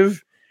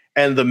detective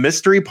and the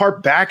mystery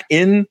part back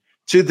in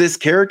to this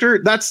character?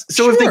 That's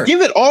so. Sure. If they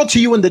give it all to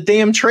you in the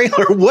damn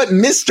trailer, what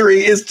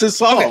mystery is to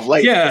solve? Okay.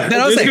 Like,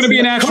 there's going to be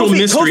an actual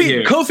mystery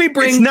here. Kofi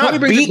brings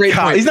beat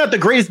cop. He's not the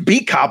greatest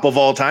beat cop of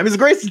all time. He's the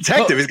greatest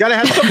detective. He's got to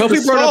have something.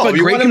 Kofi brought up a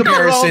great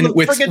comparison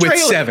with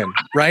Seven,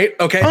 right?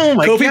 Okay. Oh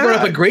my Kofi God. brought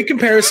up a great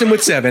comparison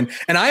with Seven,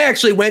 and I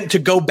actually went to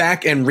go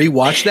back and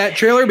rewatch that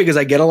trailer because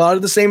I get a lot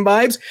of the same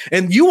vibes.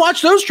 And you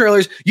watch those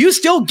trailers, you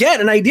still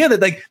get an idea that,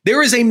 like,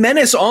 there is a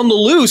menace on the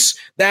loose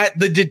that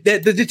the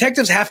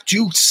detectives have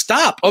to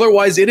stop.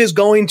 Otherwise, it is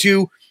going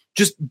to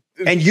just.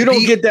 And you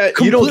don't get that.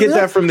 You don't get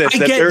that from this. I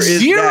that get there is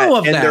zero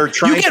of and that. They're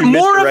trying you get to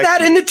more of misdirect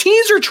that in the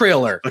teaser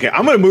trailer. Okay,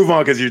 I'm going to move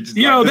on because you're just.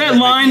 That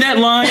line.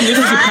 This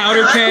is a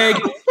powder keg.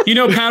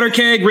 Powder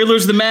keg.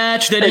 Riddler's the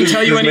match. That didn't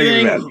tell you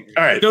anything. All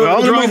right, well,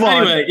 I'm going to move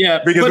on. Anyway,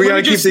 because we got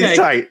to keep things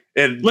tight.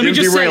 And let me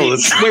just say, wait.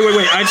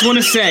 I just want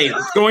to say,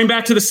 going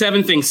back to the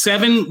Seven thing.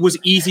 Seven was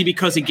easy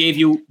because it gave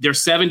you their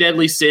 7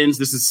 deadly sins.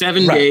 This is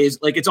 7 days.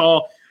 Like, it's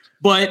all,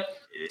 but.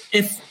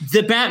 If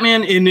the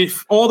Batman and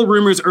if all the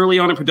rumors early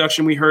on in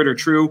production we heard are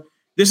true,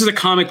 this is a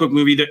comic book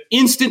movie. The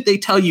instant they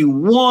tell you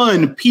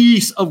one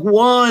piece of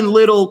one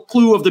little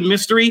clue of the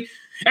mystery,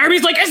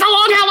 everybody's like, it's the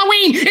long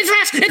Halloween.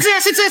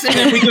 It's this. And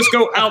then we just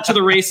go out to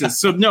the races.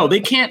 So no, they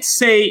can't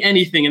say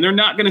anything, and they're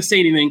not going to say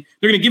anything.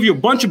 They're going to give you a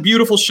bunch of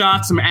beautiful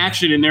shots, some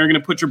action, and they're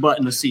going to put your butt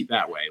in the seat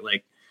that way.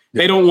 Like,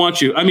 they don't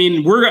want you. I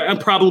mean, we're going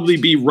to probably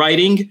be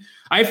writing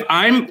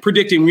I'm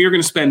predicting we are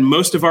going to spend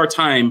most of our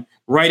time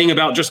writing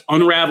about just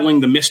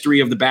unraveling the mystery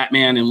of the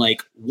Batman and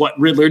like what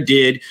Riddler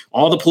did,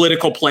 all the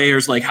political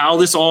players, like how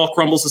this all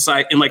crumbles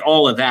aside, and like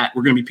all of that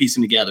we're going to be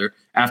piecing together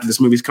after this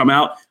movie's come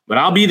out. But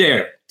I'll be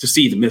there to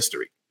see the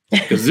mystery,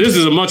 because this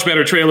is a much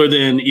better trailer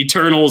than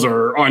Eternals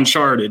or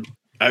Uncharted.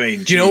 I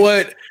mean, you know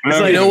what?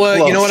 You know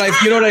what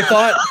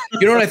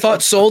I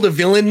thought sold a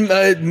villain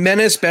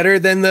menace better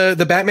than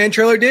the Batman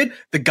trailer did?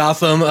 The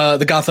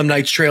Gotham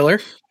Knights trailer.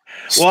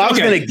 Well, I was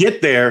going to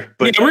get there,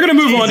 but yeah, we're going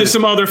to move on to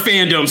some other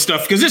fandom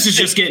stuff because this is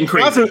just getting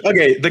crazy.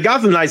 The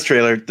Gotham Knights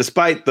trailer,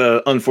 despite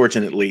the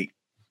unfortunate leak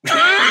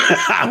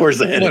hours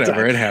ahead of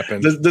time, it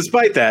happens.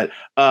 Despite that,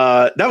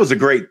 that was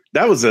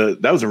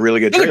a really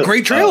good trailer. A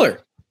great trailer.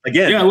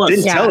 Again,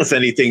 didn't tell us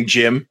anything,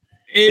 Jim.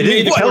 It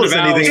didn't tell us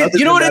anything.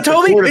 You know what it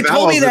told me? It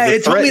told me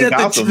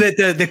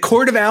that the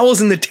Court of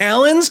Owls and the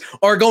Talons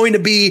are going to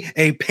be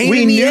a pain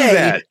in the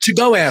egg to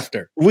go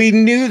after. We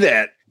knew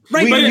that.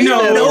 Right, but you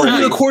don't know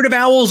who the Court of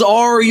Owls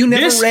are. You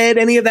never read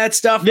any of that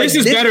stuff. This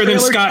is better than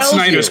Scott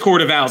Snyder's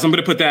Court of Owls. I'm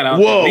going to put that out.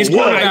 Whoa, these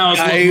Court of Owls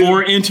look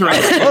more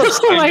interesting.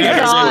 Oh my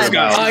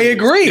God. I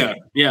agree.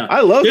 Yeah.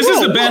 I love this.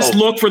 Is the best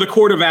look for the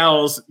Court of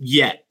Owls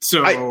yet.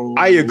 So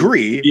I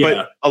agree,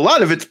 but a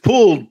lot of it's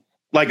pulled.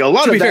 Like a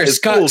lot of that is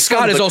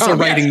Scott is also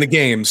writing the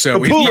game, so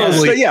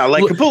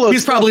Capullo's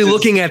he's probably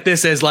looking at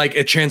this as like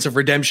a chance of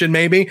redemption,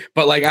 maybe.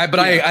 But like,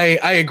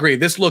 I agree.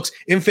 This looks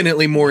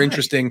infinitely more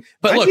interesting.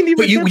 But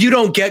you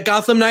don't get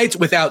Gotham Knights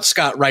without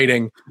Scott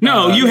writing.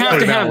 No, you have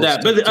to have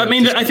that. But I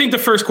mean, I think the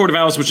first Court of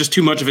Owls was just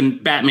too much of a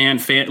Batman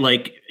fan,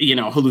 like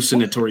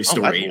hallucinatory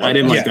story. I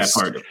didn't like that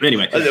part.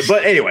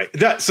 Anyway,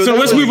 so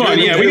let's move on.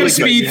 Yeah, we got to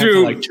speed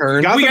through. We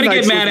got to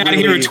get Matt out of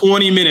here in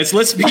 20 minutes.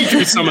 Let's speed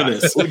through some of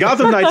this.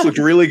 Gotham Knights looked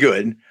really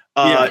good.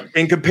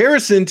 In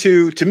comparison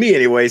to me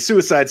anyway,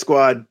 Suicide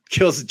Squad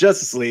Kills the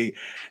Justice League,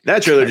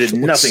 that trailer did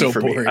nothing for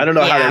me. I don't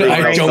know how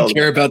I don't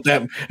care about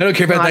that. I don't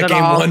care about that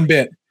game one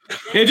bit.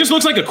 It just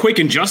looks like a quick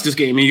Injustice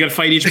game, and you got to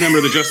fight each member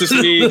of the Justice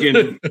League,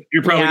 and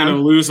you're probably going to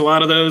lose a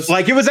lot of those.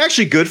 Like, it was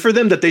actually good for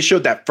them that they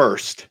showed that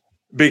first,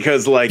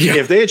 because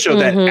if they had showed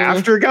that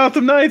after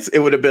Gotham Knights, it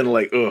would have been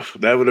like, ugh,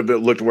 that would have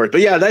looked worse.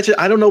 But yeah,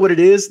 I don't know what it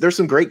is. There's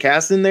some great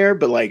cast in there,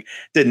 but like,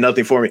 did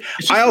nothing for me.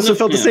 I also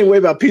felt the same way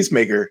about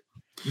Peacemaker.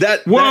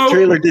 That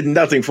trailer did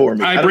nothing for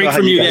me. I break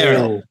from you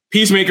there.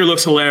 Peacemaker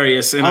looks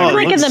hilarious, and I'm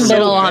in the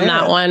middle on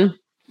that one.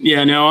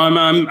 Yeah, no,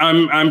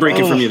 I'm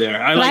breaking from you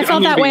there. I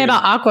felt that way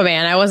about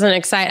Aquaman. I wasn't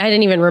excited. I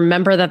didn't even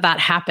remember that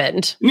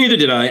happened. Neither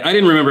did I. I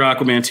didn't remember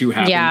Aquaman 2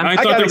 happened. Yeah, I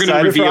thought they were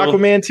going to reveal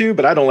Aquaman 2,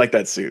 but I don't like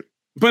that suit.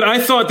 But I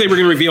thought they were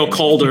going to reveal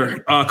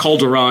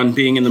Calderon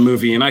being in the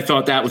movie, and I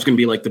thought that was going to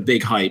be like the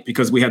big hype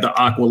because we had the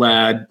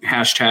Aqualad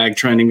hashtag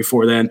trending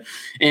before then.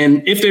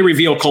 And if they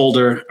reveal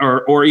Calder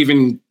or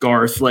even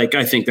Garth, like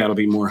I think that'll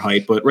be more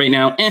hype. But right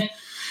now,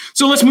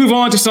 So let's move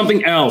on to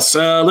something else.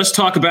 Let's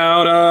talk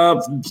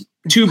about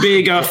two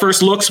big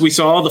first looks. We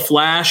saw The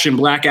Flash and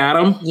Black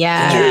Adam.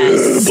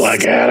 Yes.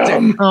 Black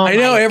Adam. Oh I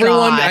know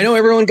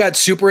everyone got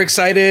super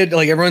excited.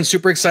 Like everyone's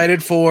super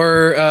excited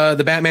for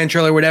the Batman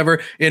trailer,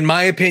 whatever. In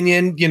my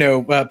opinion,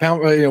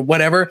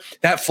 whatever.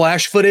 That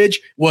Flash footage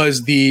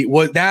was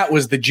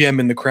the gem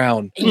in the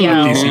crown.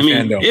 Yeah.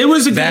 It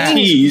was a good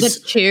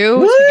tease. The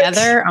two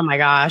together. Oh my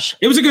gosh.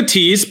 It was a good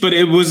tease, but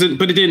it wasn't.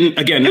 But it didn't.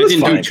 Again, it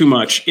didn't do too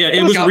much. Yeah,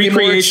 it was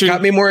recreation.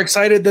 Got me more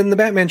excited than the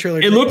Batman trailer.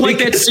 It looked like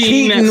that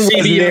scene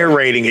that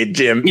narrating it,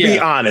 Jim. Yeah. Be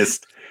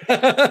honest.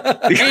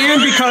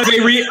 And because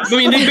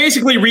they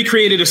basically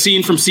recreated a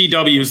scene from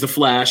CW's The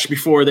Flash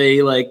before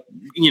they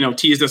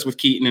teased us with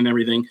Keaton and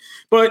everything.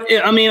 But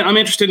I'm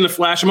interested in The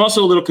Flash. I'm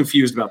also a little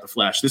confused about The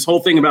Flash. This whole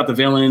thing about the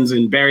villains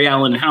and Barry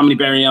Allen and how many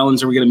Barry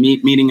Allens are we going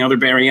to meeting other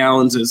Barry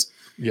Allens is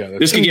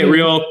this can get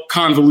real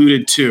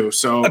convoluted too.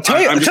 So I'll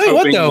tell you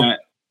what though.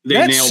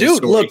 That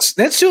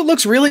suit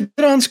looks really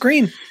good on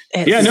screen.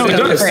 It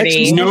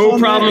does. No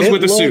problems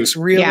with the suit. Looks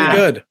really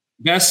good.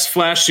 Best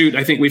Flash suit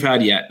I think we've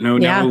had yet. No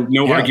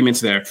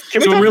arguments there.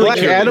 Can we talk Black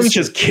Adam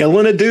just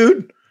killing a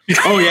dude?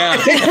 Oh yeah,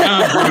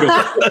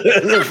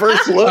 the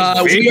first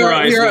look.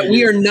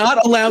 We are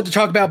not allowed to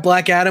talk about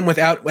Black Adam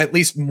without at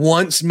least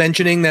once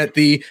mentioning that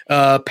the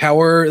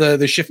power,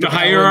 the shift, the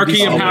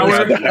hierarchy of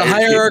power, the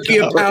hierarchy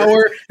of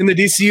power in the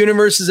DC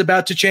universe is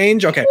about to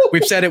change. Okay,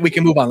 we've said it. We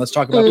can move on. Let's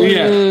talk about that.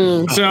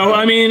 Yeah. So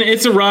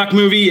it's a rock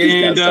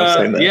movie, and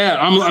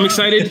I'm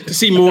excited to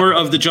see more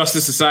of the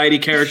Justice Society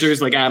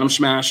characters like Atom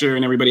Smasher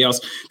and everybody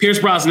else. Pierce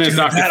Brosnan is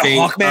Dr. Fate.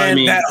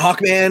 That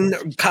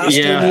Hawkman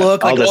costume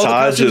look. Aldous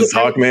Hodge is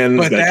Hawkman.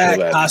 But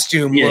that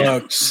costume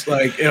looks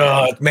like,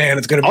 oh man,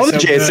 it's gonna be all the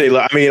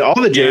JSA.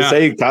 All the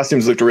JSA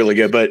costumes looked really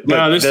good, but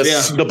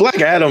the Black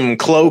Adam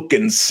cloak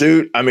and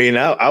suit. I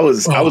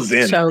was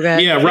in. So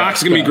good. Yeah,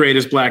 Rock's gonna be great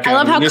as Black Adam. I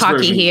love how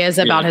cocky he is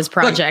about his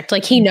project.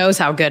 Like he knows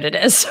how good it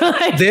is.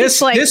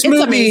 This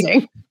movie.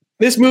 Amazing.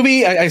 This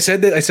movie, I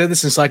said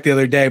this in Slack the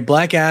other day.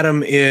 Black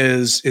Adam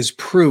is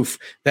proof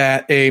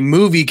that a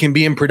movie can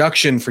be in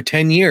production for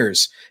 10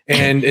 years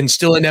and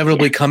still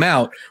inevitably come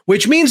out,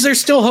 which means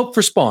there's still hope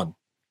for Spawn.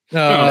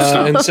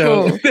 And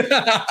so,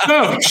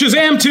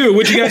 Shazam 2.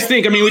 What you guys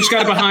think? I mean, we just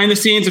got behind the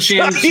scenes of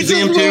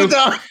Shazam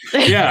 2.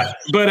 Yeah,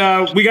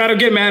 but we got to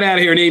get Matt out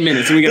of here in 8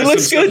 minutes, and we got some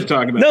stuff to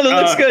talk about. No, that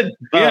looks good.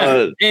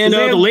 Yeah, and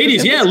the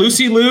ladies,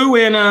 Lucy Liu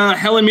and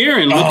Helen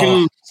Mirren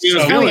looking.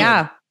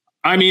 Yeah.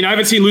 I mean, I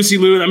haven't seen Lucy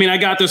Liu. I mean, I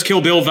got those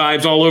Kill Bill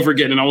vibes all over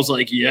again, and I was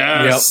like,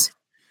 yes.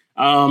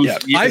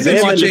 Yep. I've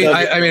been watching.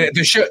 I mean,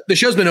 the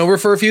show's been over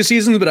for a few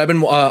seasons, but I've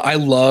been. I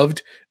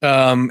loved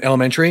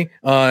Elementary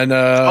on.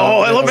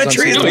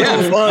 Elementary is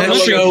fun.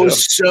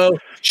 That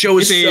show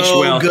is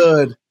so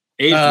good.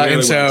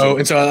 And so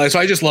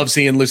I just love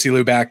seeing Lucy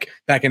Liu back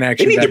in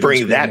action. We need to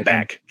bring that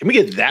back. Can we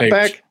get that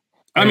back?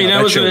 I mean,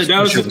 there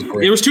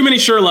was too many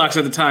Sherlocks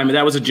at the time, and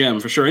that was a gem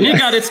for sure. And it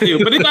got its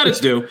due, but it got its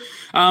due.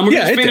 We're going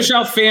to finish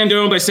out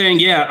Fandom by saying,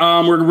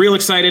 we're real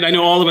excited. I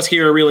know all of us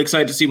here are really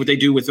excited to see what they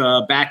do with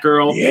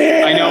Batgirl.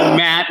 Yeah. I know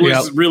Matt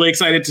was really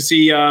excited to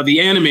see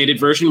the animated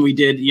version. We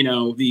did,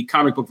 the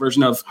comic book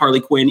version of Harley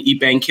Quinn,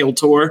 Eat, Bang, Kill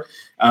Tour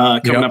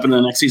coming up in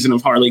the next season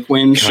of Harley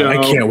Quinn show. I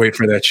can't wait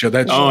for that show.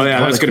 That's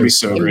going to be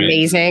so great.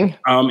 Amazing.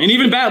 And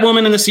even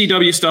Batwoman and the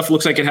CW stuff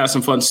looks like it has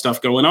some fun stuff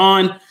going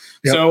on.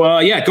 Yep. So,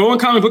 go on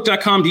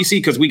comicbook.com DC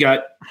because we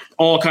got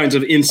all kinds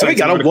of insights. We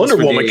got a Wonder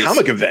Woman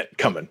comic event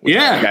coming. Man.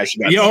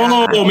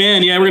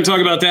 Yeah, we're going to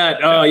talk about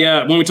that.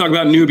 When we talk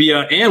about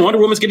Nubia. And Wonder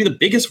Woman's getting the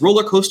biggest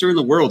roller coaster in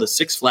the world at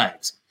Six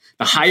Flags.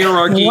 The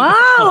hierarchy of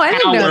I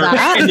didn't know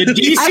that. in the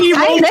DC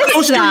roller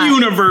coaster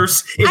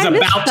universe is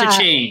about to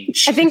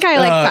change. I think I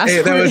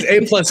that was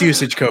A+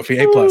 usage, Kofi.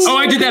 A+. Oh,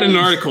 I did that in an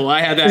article.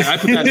 I had that. I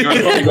put that in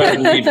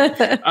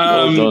an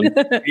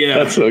article. Yeah,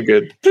 that's so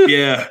good.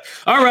 Yeah.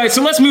 All right,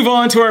 so let's move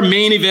on to our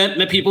main event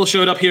that people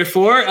showed up here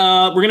for.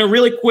 We're going to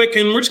really quick,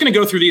 and we're just going to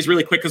go through these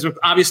really quick because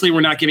obviously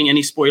we're not giving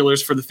any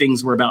spoilers for the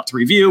things we're about to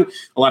review.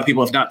 A lot of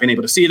people have not been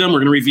able to see them. We're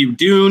going to review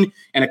Dune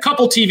and a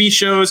couple TV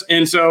shows,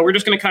 and so we're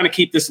just going to kind of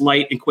keep this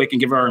light and quick and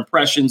give our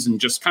impressions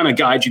and just kind of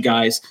guide you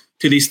guys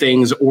to these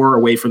things or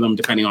away from them,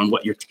 depending on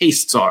what your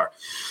tastes are.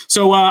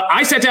 So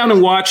I sat down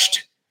and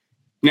watched.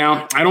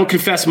 Now, I don't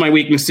confess my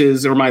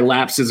weaknesses or my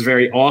lapses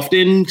very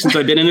often since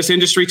I've been in this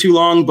industry too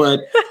long, but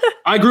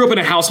I grew up in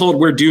a household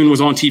where Dune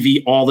was on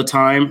TV all the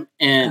time.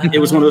 And it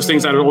was one of those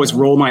things I would always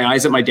roll my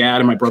eyes at my dad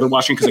and my brother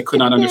watching because I could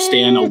not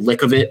understand a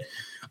lick of it.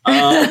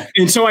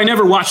 And so I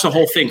never watched the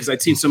whole thing because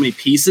I'd seen so many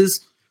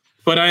pieces.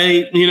 But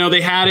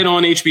they had it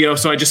on HBO,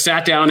 so I just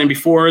sat down, and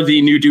before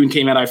the new Dune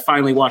came out, I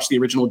finally watched the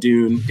original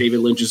Dune, David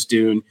Lynch's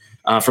Dune,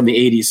 from the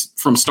 80s,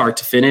 from start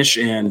to finish.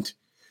 And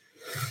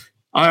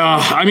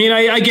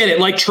I get it.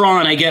 Like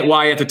Tron, I get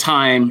why at the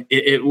time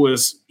it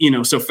was,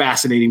 so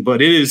fascinating,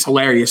 but it is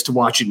hilarious to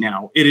watch it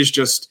now. It is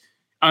just,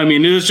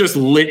 it is just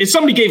lit. If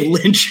somebody gave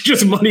Lynch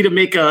just money to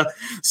make a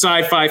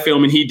sci-fi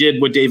film, and he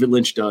did what David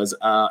Lynch does,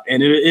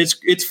 and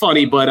it's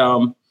funny, but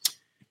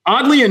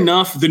oddly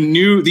enough,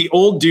 the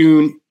old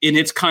Dune, in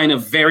its kind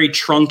of very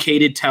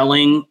truncated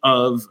telling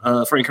of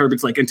Frank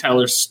Herbert's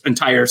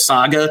entire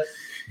saga,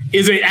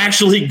 is an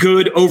actually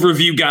good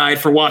overview guide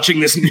for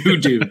watching this new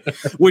Dune,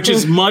 which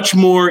is much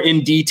more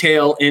in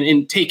detail and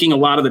in taking a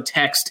lot of the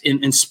text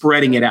and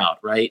spreading it out,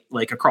 right?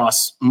 Like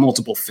across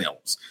multiple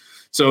films.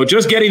 So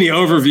just getting the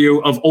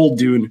overview of old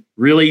Dune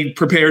really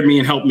prepared me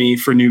and helped me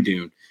for new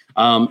Dune.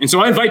 And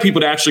so I invite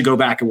people to actually go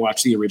back and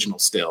watch the original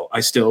still. I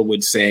still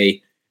would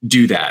say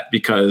do that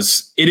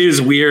because it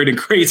is weird and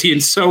crazy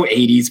and so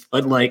 80s,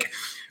 but like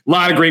a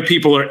lot of great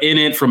people are in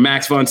it, from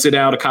Max von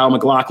Sydow to Kyle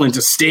MacLachlan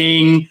to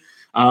Sting.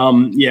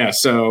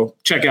 So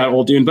check out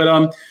old Dune.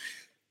 But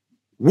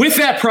with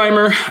that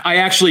primer, I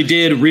actually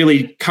did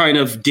really kind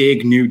of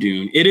dig new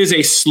Dune. It is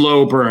a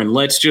slow burn.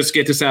 Let's just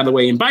get this out of the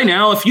way. And by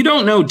now, if you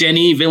don't know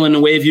Denis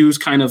Villeneuve's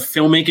kind of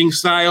filmmaking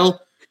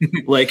style,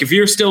 like if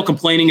you're still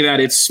complaining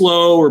that it's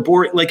slow or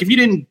boring, like if you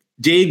didn't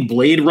dig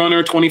Blade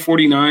Runner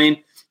 2049,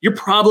 you're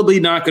probably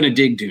not going to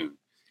dig Dune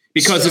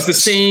because it's the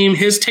same.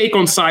 His take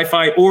on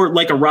sci-fi, or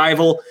like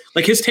Arrival,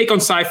 like his take on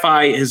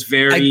sci-fi is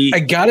very. I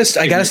gotta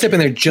step in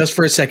there just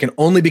for a second,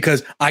 only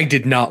because I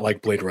did not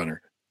like Blade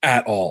Runner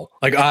at all.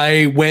 Like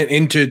I went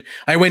into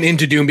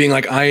Dune being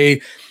like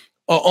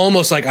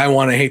almost like I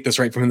want to hate this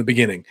right from the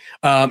beginning.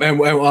 And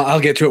I'll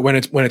get to it when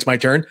it's my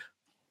turn.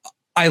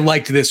 I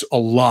liked this a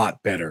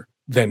lot better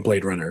than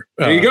Blade Runner.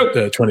 There you go.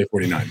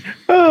 2049.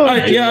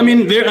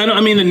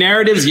 The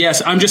narratives.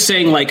 Yes, I'm just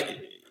saying like.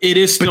 It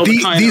is still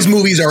these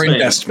movies are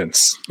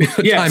investments,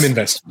 yes. Time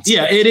investments.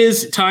 Yeah, it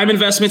is time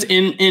investments.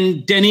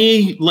 And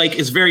Denis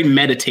is very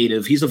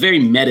meditative. He's a very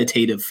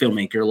meditative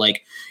filmmaker.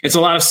 Like it's a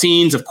lot of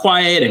scenes of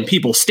quiet and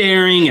people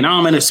staring and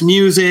ominous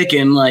music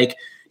and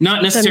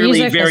not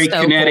necessarily very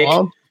kinetic,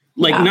 cool.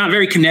 Not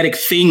very kinetic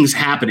things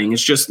happening.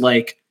 It's just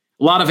like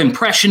a lot of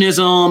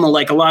impressionism,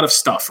 like a lot of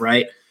stuff,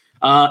 right?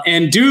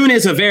 And Dune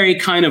is a very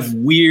kind of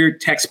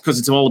weird text because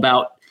it's all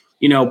about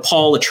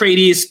Paul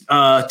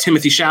Atreides,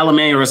 Timothy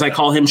Chalamet, or as I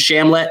call him,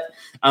 Shamlet.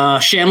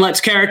 Shamlet's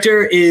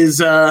character is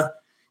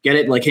Get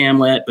it? Like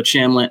Hamlet, but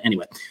Shamlet.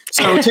 Anyway,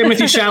 so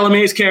Timothy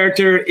Chalamet's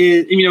character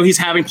is, he's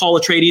having Paul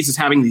Atreides is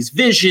having these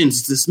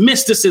visions, this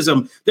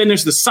mysticism. Then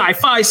there's the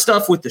sci-fi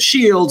stuff with the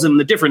shields and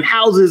the different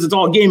houses. It's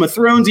all Game of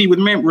Thronesy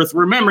with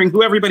remembering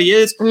who everybody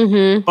is.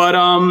 Mm-hmm.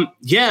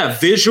 But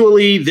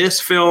visually,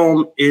 this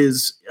film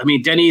is,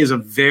 Denny is a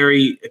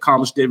very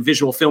accomplished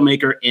visual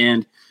filmmaker,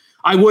 and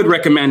I would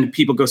recommend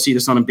people go see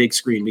this on a big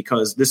screen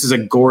because this is a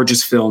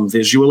gorgeous film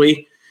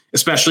visually.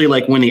 Especially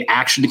like when the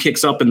action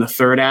kicks up in the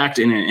third act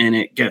and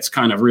it gets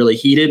kind of really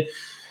heated.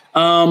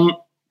 But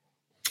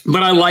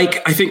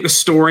I think the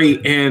story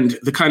and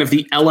the kind of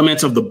the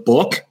elements of the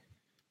book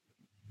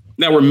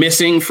that were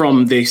missing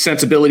from the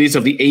sensibilities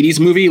of the 80s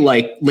movie,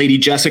 like Lady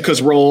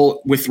Jessica's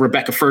role with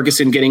Rebecca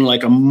Ferguson getting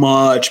like a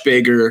much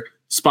bigger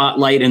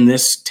spotlight in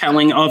this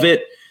telling of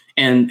it,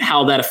 and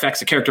how that affects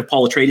the character of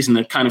Paul Atreides, and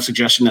the kind of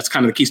suggestion that's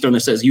kind of the keystone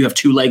that says you have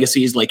two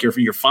legacies, like you're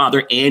your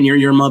father and you're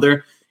your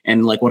mother,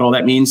 and like what all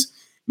that means.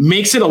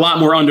 Makes it a lot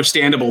more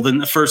understandable than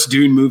the first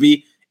Dune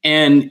movie,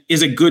 and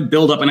is a good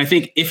buildup. And I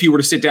think if you were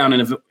to sit down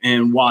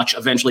and watch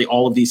eventually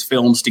all of these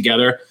films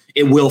together,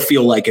 it will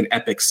feel like an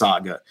epic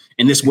saga.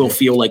 And this will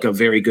feel like a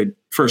very good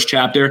first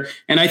chapter.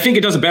 And I think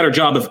it does a better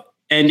job of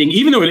ending,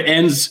 even though it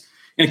ends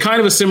in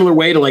kind of a similar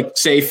way to, like,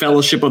 say,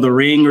 Fellowship of the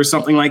Ring or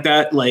something like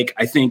that. Like,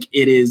 I think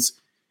it is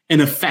an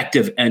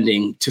effective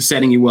ending to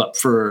setting you up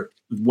for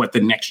what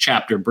the next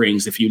chapter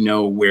brings if you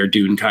know where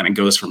Dune kind of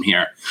goes from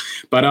here.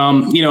 But,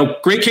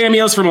 great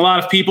cameos from a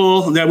lot of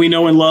people that we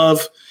know and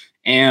love.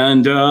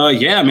 And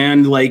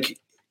like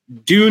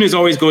Dune is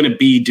always going to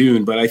be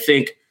Dune. But I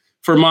think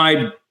for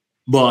my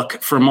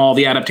book, from all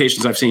the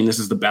adaptations I've seen, this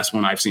is the best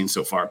one I've seen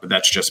so far. But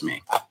that's just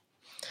me.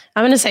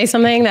 I'm going to say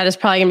something that is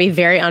probably going to be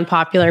very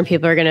unpopular and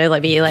people are going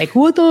to be like,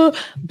 what the?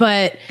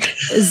 But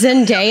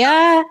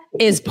Zendaya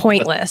is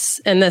pointless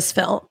in this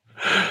film.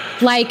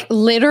 Like,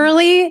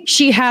 literally,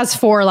 she has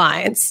 4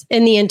 lines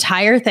in the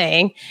entire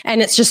thing, and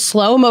it's just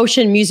slow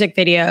motion music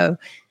video.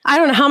 I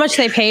don't know how much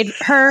they paid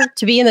her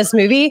to be in this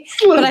movie,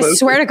 but I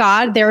swear to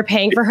God, they were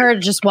paying for her to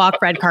just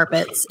walk red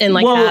carpets in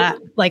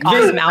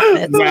awesome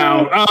outfits.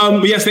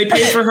 Wow. Yes, they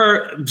paid for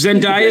her.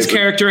 Zendaya's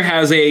character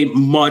has a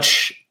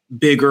much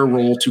bigger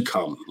role to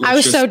come. I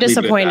was so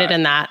disappointed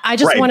in that. I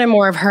just wanted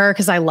more of her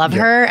because I love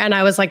her, and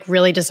I was like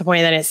really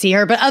disappointed that I didn't see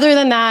her. But other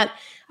than that,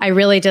 I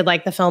really did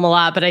like the film a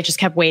lot, but I just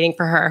kept waiting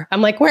for her.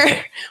 I'm like, where's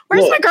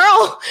my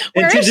girl?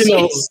 Where is she?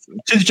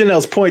 To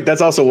Janelle's point,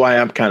 that's also why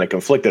I'm kind of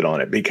conflicted on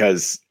it,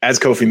 because as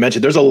Kofi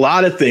mentioned, there's a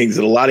lot of things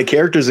and a lot of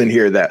characters in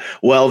here that,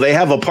 well, they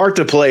have a part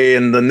to play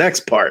in the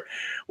next part.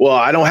 Well,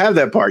 I don't have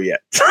that part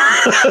yet.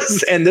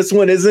 And this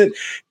one isn't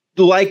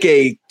like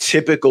a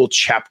typical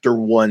chapter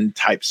 1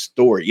 type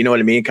story. You know what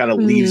I mean? It kind of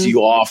leaves you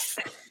off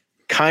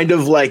kind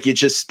of like you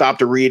just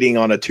stopped reading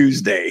on a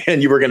Tuesday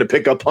and you were going to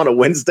pick up on a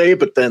Wednesday,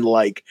 but then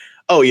like,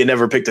 oh, you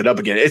never picked it up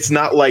again. It's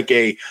not like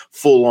a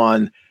full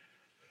on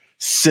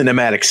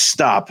cinematic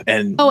stop.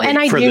 And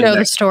I do know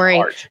the story.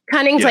 Part.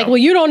 Cunning's like, well,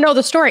 you don't know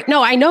the story.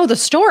 No, I know the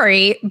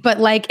story, but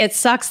like, it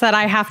sucks that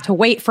I have to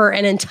wait for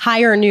an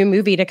entire new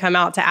movie to come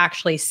out to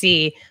actually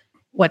see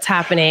what's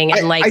happening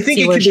and like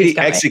see where she's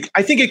going.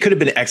 I think it could have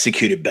been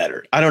executed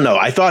better. I don't know.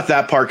 I thought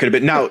that part could have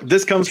been. Now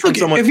this comes from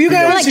someone. If you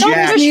guys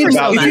need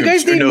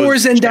more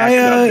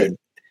Zendaya.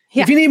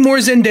 Yeah. If you need more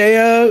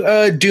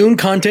Zendaya Dune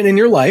content in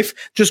your life,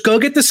 just go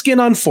get the skin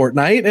on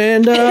Fortnite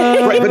and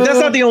right. But that's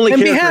not the only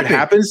character it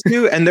happens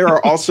to. And there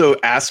are also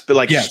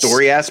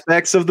story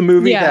aspects of the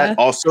movie that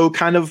also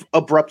kind of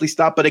abruptly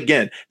stop. But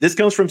again, this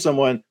comes from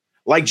someone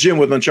like Jim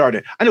with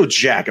Uncharted. I know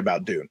jack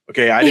about Dune.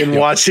 Okay, I didn't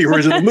watch the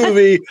original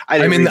movie.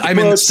 I'm in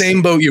the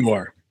same boat you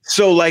are.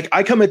 So like,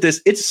 I come at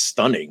this. It's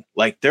stunning.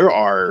 Like there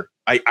are.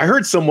 I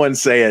heard someone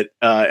say it,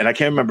 and I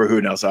can't remember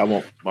who now, so I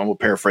won't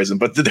paraphrase him.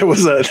 But there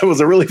was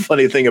a really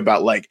funny thing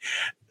about like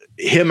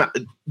him,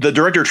 the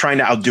director trying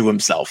to outdo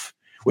himself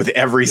with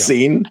every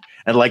scene,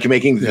 and like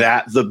making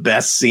that the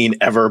best scene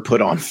ever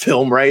put on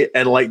film, right?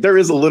 And like there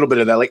is a little bit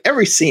of that. Like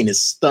every scene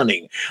is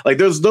stunning. Like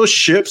there's those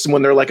ships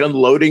when they're like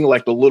unloading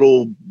like the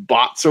little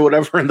bots or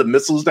whatever, and the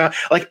missiles down.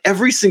 Like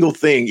every single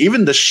thing,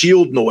 even the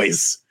shield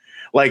noise,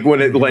 like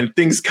when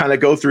things kind of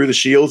go through the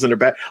shields and they're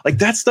back, like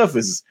that stuff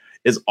is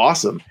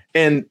awesome.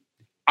 And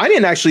I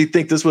didn't actually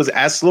think this was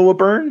as slow a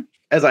burn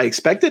as I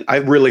expected. I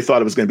really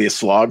thought it was going to be a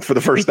slog for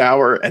the first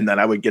hour and then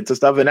I would get to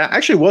stuff. And it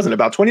actually wasn't.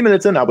 About 20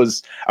 minutes in, I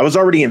was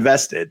already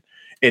invested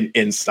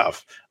in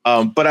stuff.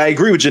 But I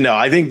agree with Janelle.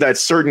 I think that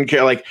certain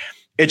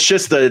it's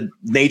just the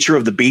nature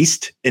of the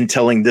beast in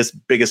telling this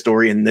big a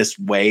story in this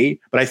way.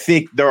 But I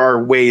think there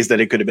are ways that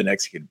it could have been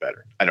executed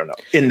better. I don't know.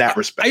 In that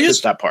respect,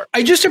 just that part.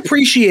 I just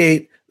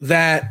appreciate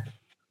that.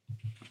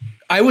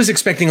 I was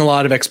expecting a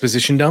lot of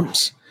exposition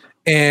dumps.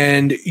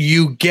 And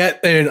you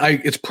get,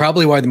 it's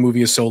probably why the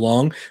movie is so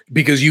long,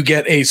 because you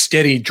get a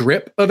steady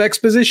drip of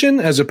exposition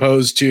as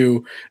opposed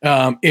to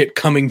it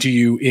coming to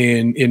you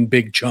in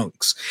big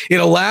chunks. It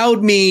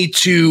allowed me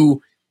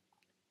to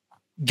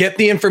get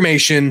the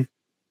information,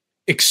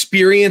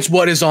 experience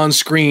what is on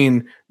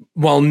screen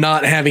while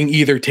not having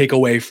either take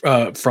away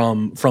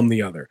from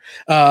the other.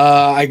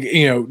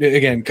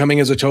 Again, coming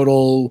as a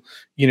total,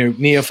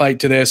 neophyte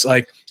to this,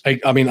 like,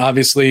 I mean,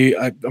 obviously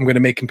I'm going to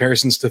make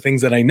comparisons to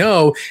things that I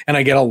know, and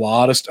I get a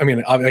lot of,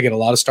 I get a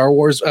lot of Star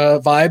Wars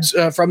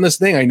vibes from this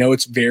thing. I know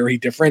it's very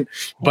different,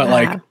 but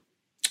like,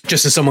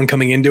 just as someone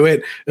coming into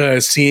it,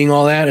 seeing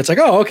all that, it's like,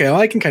 oh, okay, well,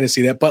 I can kind of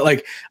see that. But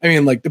like, I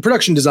mean, like the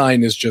production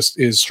design is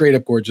straight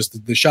up gorgeous.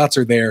 The shots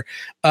are there.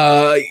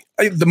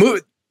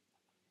 The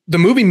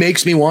movie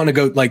makes me want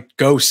to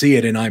go see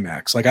it in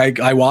IMAX. Like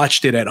I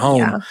watched it at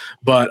home,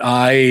 but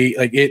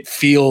it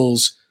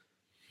feels,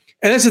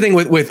 and that's the thing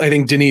with I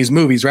think Denis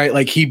movies, right?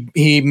 Like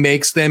he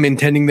makes them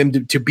intending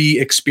them to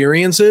be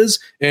experiences,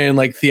 and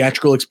like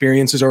theatrical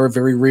experiences are a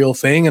very real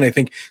thing. And I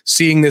think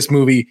seeing this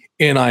movie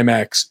in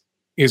IMAX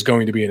is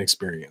going to be an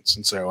experience.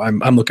 And so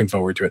I'm looking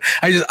forward to it.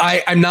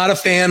 I'm not a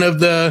fan of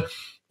the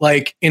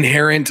like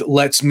inherent,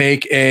 let's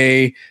make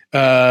take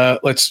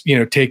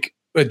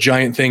a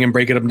giant thing and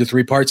break it up into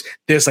 3 parts.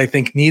 This I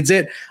think needs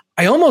it.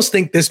 I almost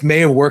think this may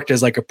have worked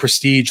as like a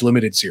prestige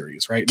limited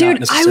series, right? Dude,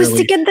 not I was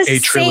thinking the a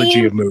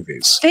trilogy of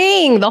movies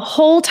thing the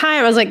whole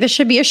time. I was like, this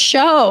should be a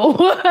show.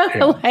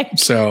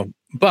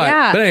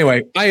 But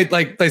anyway,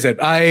 like I said,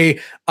 I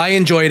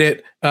enjoyed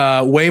it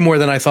way more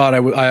than I thought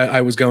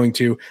I was going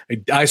to.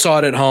 I saw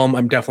it at home.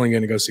 I'm definitely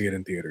going to go see it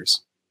in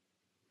theaters.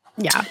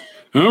 Yeah.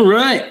 All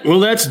right. Well,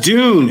 that's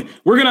Dune.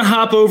 We're going to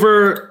hop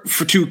over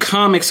to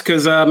comics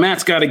because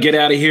Matt's got to get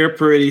out of here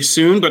pretty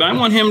soon. But I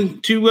want him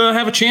to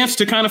have a chance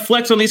to kind of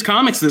flex on these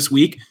comics this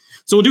week.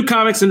 So we'll do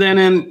comics, and then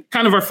in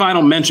kind of our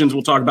final mentions,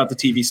 we'll talk about the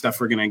TV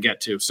stuff we're going to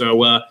get to. So,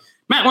 Matt,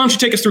 why don't you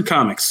take us through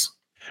comics?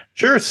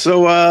 Sure.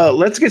 So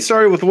let's get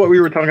started with what we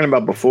were talking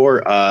about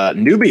before,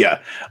 Nubia.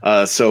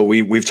 So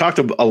we've talked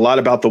a lot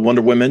about the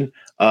Wonder Woman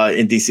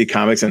in DC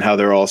Comics and how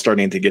they're all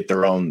starting to get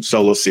their own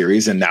solo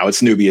series. And now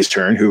it's Nubia's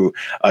turn, who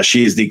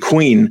she is the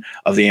queen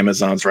of the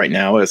Amazons right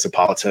now, as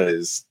Hippolyta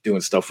is doing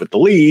stuff with the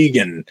League,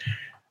 and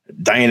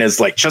Diana's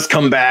like just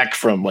come back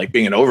from like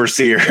being an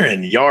overseer,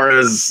 and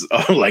Yara's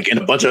like in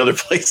a bunch of other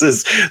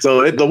places.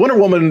 So the Wonder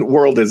Woman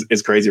world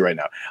is crazy right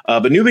now.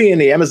 But Nubia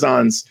and the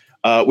Amazons,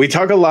 we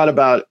talk a lot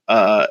about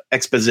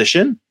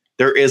exposition.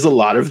 There is a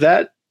lot of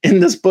that in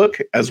this book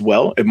as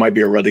well. It might be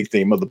a running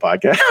theme of the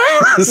podcast.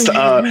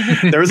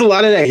 There's a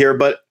lot of that here,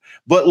 but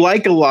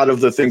like a lot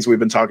of the things we've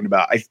been talking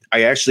about,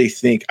 I actually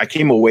think I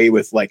came away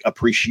with like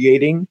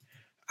appreciating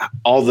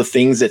all the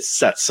things it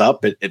sets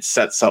up. It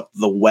sets up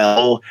the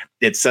well.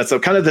 It sets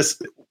up kind of this.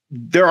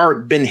 There are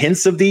been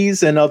hints of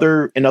these in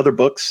other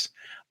books,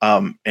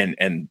 and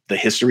the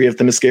history of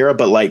the Themyscira,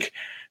 but like,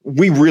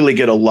 we really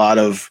get a lot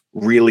of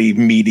really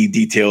meaty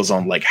details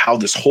on like how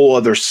this whole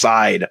other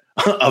side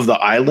of the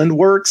island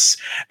works,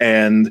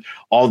 and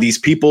all these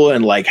people,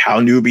 and like how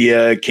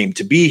Nubia came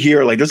to be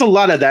here. Like there's a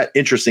lot of that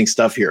interesting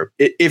stuff here.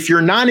 If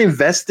you're not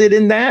invested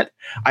in that,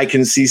 I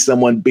can see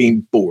someone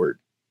being bored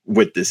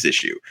with this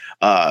issue.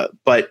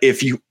 But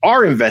if you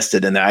are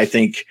invested in that, I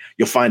think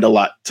you'll find a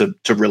lot to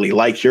really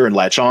like here and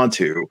latch on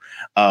to.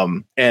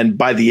 And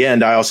by the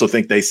end, I also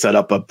think they set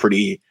up a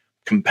pretty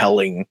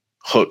compelling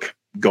hook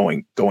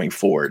going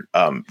forward.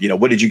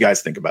 What did you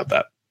guys think about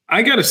that?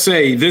 I gotta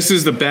say, this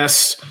is the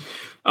best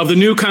of the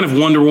new kind of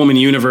Wonder Woman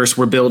universe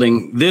we're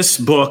building. This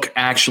book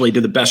actually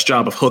did the best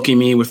job of hooking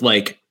me with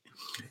like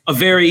a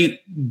very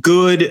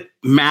good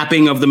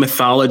mapping of the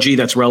mythology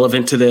that's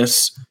relevant to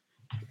this,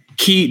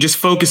 just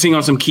focusing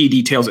on some key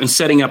details and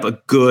setting up a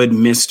good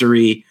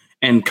mystery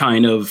and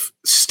kind of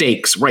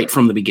stakes right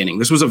from the beginning.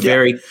 This was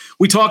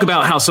we talk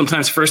about how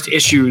sometimes first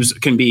issues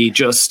can be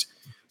just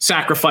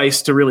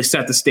sacrifice to really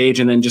set the stage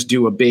and then just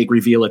do a big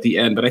reveal at the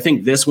end. But I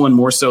think this one,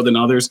 more so than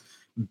others,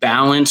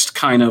 balanced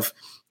kind of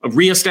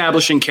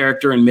reestablishing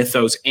character and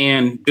mythos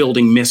and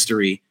building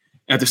mystery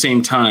at the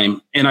same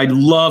time. And I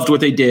loved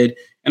what they did.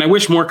 And I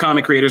wish more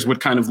comic creators would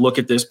kind of look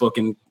at this book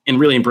and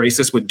really embrace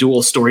this with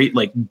dual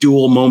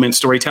moment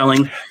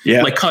storytelling,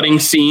 like cutting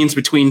scenes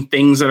between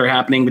things that are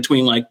happening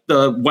between like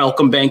the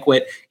welcome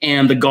banquet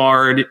and the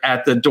guard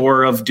at the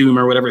door of doom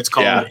or whatever it's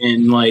called,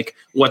 and like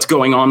what's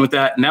going on with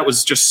that. And that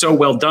was just so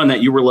well done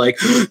that you were like,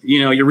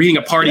 you're reading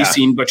a party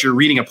scene, but you're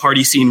reading a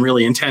party scene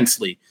really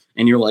intensely.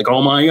 And you're like,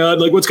 oh my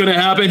God, like what's going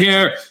to happen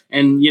here?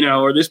 And,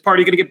 or this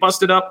party going to get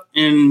busted up?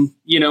 And,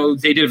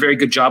 they did a very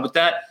good job with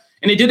that.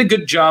 And they did a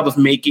good job of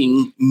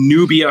making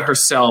Nubia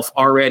herself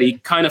already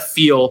kind of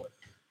feel,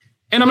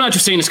 and I'm not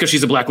just saying this because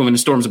she's a black woman and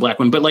Storm's a black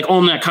woman, but like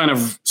on that kind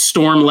of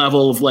Storm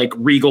level of like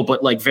regal,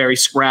 but like very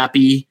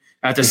scrappy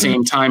at the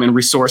same time and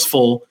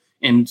resourceful,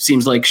 and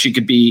seems like she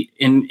could be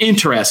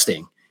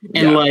interesting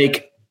and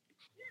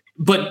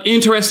but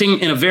interesting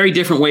in a very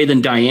different way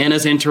than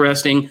Diana's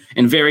interesting,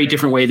 and very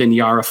different way than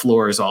Yara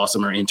Flor is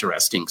awesome or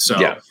interesting.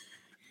 So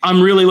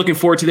I'm really looking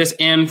forward to this,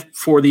 and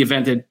for the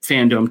event that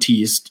Fandom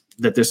teased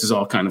that this is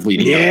all kind of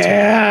leading up to.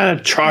 Yeah,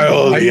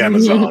 Trial of the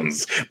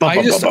Amazons.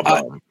 I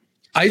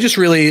just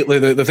really,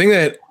 the thing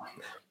that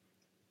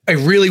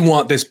really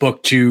want this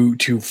book to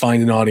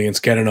find an audience,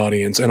 get an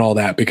audience, and all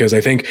that, because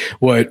I think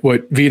what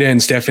Vita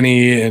and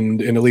Stephanie and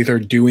Aletha are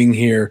doing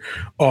here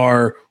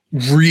are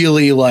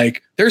really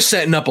like they're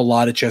setting up a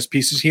lot of chess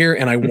pieces here,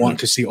 and I want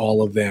to see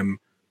all of them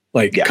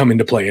come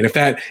into play. And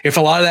if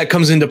a lot of that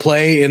comes into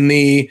play in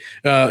the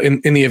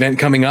event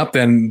coming up,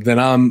 then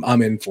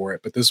I'm in for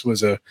it. But this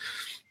was a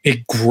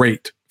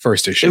great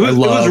first issue. I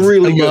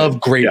love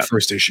great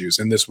first issues,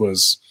 and this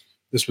was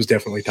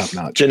definitely top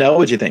notch. Janelle,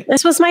 what'd you think?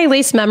 This was my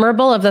least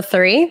memorable of the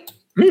three.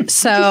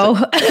 So,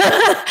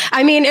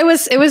 I mean, it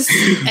was.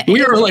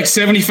 We were like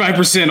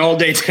 75% all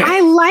day today.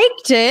 I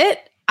liked it.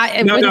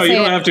 No, you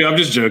don't have to. I'm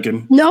just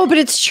joking. No, but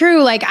it's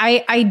true. Like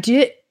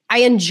I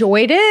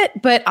enjoyed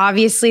it, but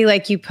obviously,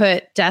 like you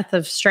put Death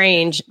of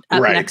Strange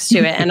up next to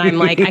it, and I'm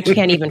like, I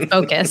can't even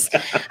focus.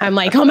 I'm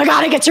like, oh my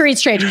God, I get to read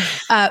Strange.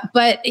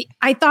 But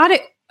I thought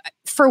it,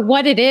 for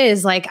what it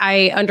is, like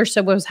I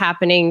understood what was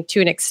happening to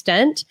an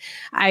extent.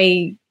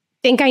 I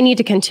think I need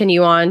to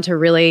continue on to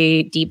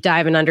really deep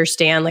dive and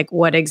understand like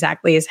what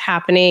exactly is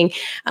happening.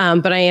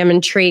 But I am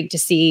intrigued to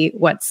see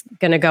what's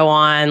going to go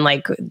on.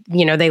 Like,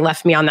 you know, they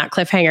left me on that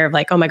cliffhanger of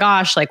like, oh my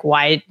gosh, like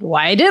why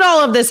did all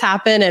of this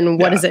happen? And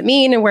what does it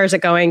mean? And where's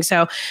it going?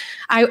 So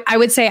I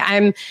would say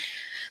I'm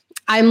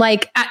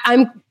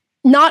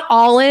not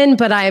all in,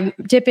 but I'm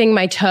dipping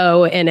my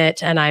toe in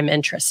it and I'm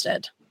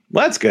interested.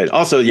 Well, that's good.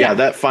 Also,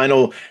 that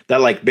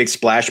like big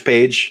splash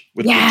page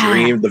with the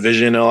dream, the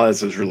vision, and all that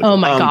is really cool. Oh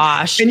my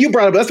gosh. And you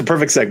brought up, that's the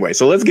perfect segue.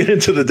 So let's get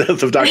into the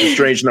Death of Doctor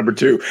Strange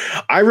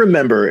 #2. I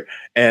remember,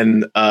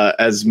 and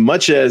as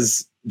much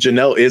as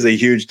Janelle is a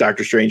huge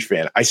Doctor Strange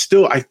fan, I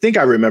think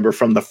I remember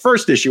from the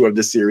first issue of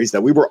this series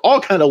that we were all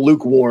kind of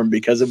lukewarm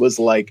because it was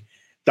like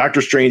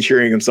Doctor Strange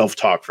hearing himself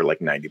talk for like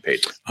 90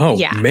 pages. Oh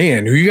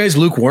man, were you guys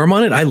lukewarm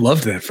on it? I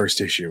loved that first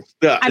issue.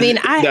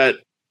 I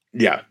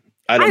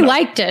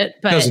liked it,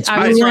 but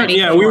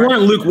we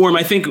weren't lukewarm.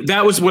 I think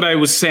that was what I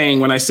was saying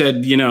when I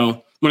said, you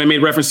know, when I made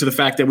reference to the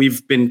fact that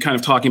we've been kind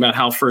of talking about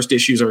how first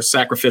issues are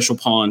sacrificial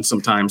pawns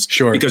sometimes.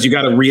 Sure. Because you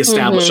got to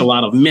reestablish a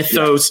lot of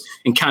mythos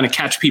and kind of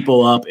catch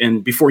people up.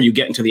 And before you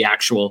get into the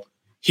actual,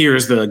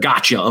 here's the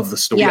gotcha of the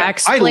story. Yeah,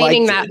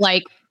 explaining that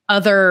like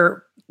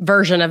other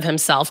version of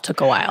himself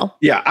took a while.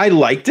 Yeah, I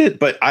liked it,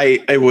 but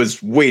it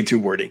was way too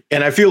wordy.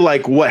 And I feel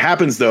like what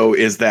happens though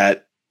is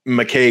that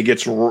McKay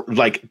gets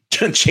like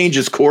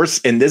changes course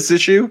in this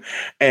issue,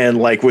 and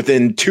like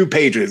within 2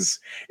 pages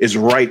is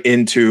right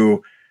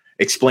into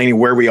explaining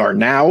where we are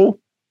now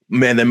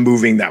and then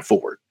moving that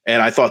forward.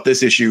 And I thought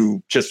this issue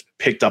just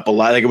picked up a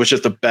lot. Like it was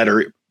just a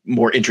better,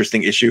 more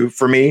interesting issue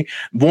for me.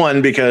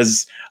 One,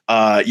 because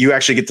you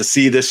actually get to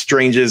see this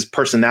Strange's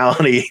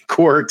personality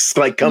quirks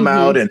like come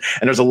out, and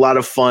there's a lot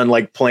of fun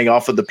like playing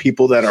off of the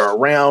people that are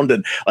around,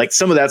 and like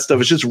some of that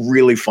stuff is just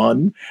really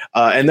fun.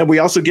 And then we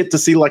also get to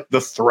see like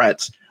the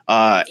threat.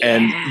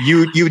 And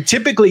you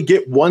typically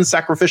get one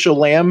sacrificial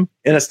lamb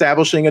in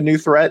establishing a new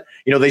threat.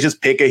 You know, they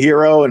just pick a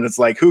hero and it's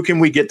like, who can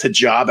we get to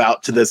job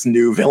out to this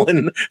new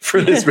villain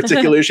for this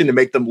particular issue to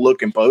make them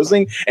look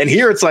imposing? And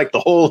here it's like the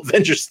whole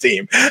Avengers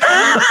team.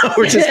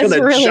 We're just going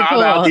to really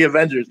job out the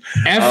Avengers.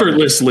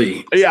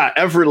 Effortlessly.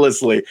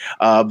 Effortlessly.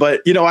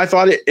 But, you know, I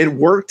thought it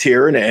worked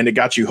here and it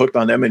got you hooked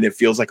on them and it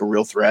feels like a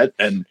real threat.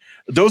 And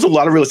there was a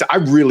lot of real estate. I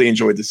really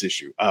enjoyed this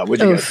issue. What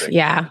did you guys think?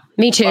 Yeah,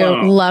 me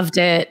too. Loved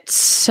it.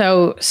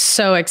 So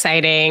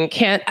exciting.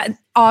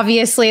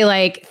 Obviously,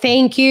 like,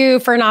 thank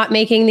you for not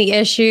making the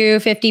issue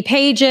 50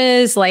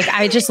 pages. Like,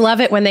 I just love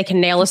it when they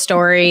can nail a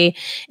story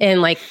in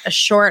like a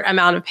short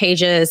amount of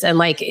pages and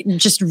like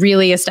just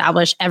really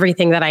establish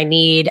everything that I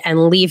need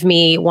and leave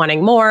me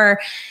wanting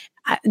more.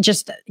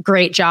 Just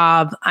great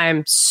job.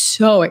 I'm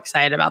so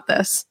excited about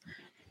this.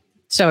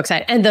 So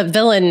excited. And the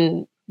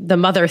villain, the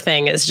mother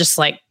thing is just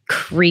like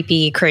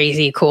creepy,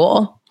 crazy,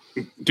 cool.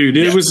 Dude,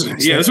 this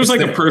was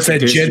like a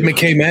perfect Jed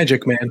McKay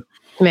magic, man.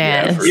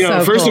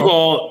 First of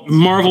all,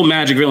 Marvel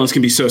magic villains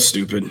can be so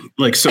stupid.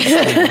 Like, so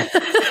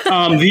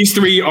these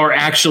three are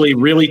actually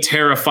really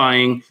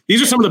terrifying.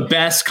 These are some of the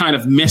best kind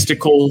of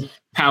mystical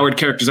powered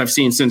characters I've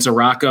seen since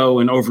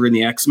Arakko and over in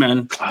the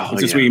X-Men,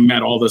 since we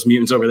met all those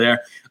mutants over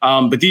there.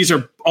 But these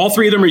are, all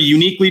three of them are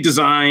uniquely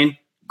designed,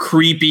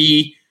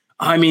 creepy.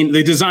 I mean,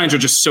 the designs are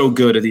just so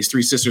good of these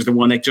three sisters. The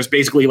one that just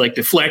basically like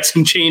deflects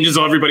and changes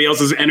everybody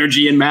else's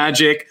energy and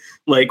magic,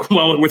 like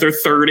with her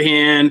third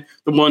hand.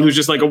 The one who's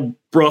just like a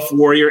rough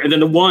warrior, and then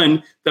the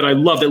one that I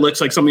love that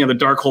looks like something on the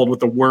Darkhold with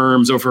the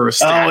worms over her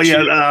statue. Oh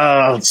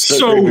yeah,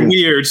 so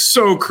weird,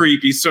 so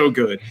creepy, so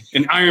good.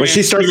 And Iron Man,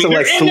 she starts to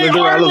like slither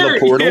out of the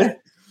portal. Yeah.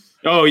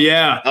 Oh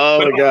yeah!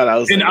 Oh my god!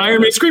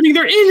 Iron Man screaming,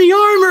 "They're in the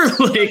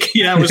armor!" Like,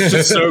 yeah, it was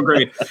just so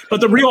great. But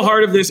the real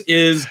heart of this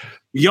is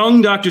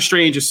young Doctor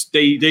Strange.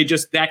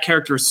 That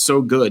character is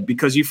so good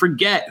because you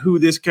forget who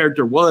this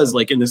character was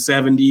like in the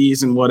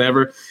 70s and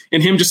whatever,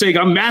 and him just saying,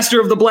 "I'm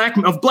master of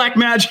black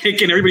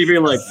magic," and everybody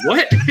being like,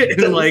 "What?"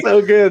 And like,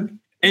 so good.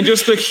 And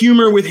just the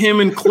humor with him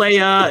and Clea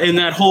and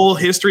that whole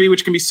history,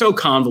 which can be so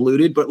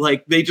convoluted, but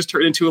like they just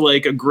turned into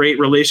like a great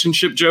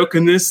relationship joke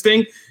in this thing.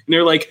 And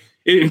they're like,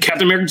 and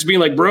Captain America's being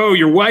like, bro,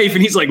 your wife.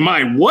 And he's like,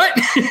 my what?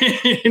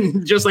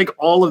 And just like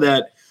all of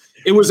that.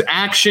 It was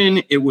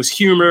action. It was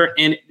humor.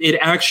 And it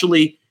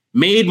actually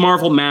made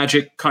Marvel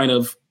Magic kind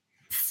of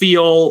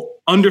feel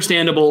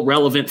understandable,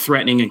 relevant,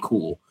 threatening, and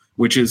cool,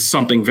 which is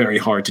something very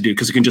hard to do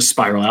because it can just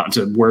spiral out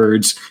into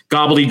words,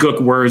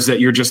 gobbledygook words that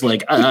you're just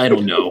like, I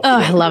don't know. Oh,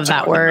 I love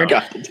that word.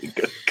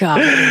 Gobbledygook.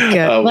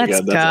 Oh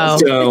Let's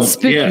God, go.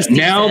 awesome. So yeah,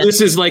 now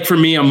this is like for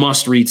me a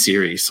must-read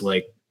series,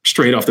 like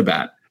straight off the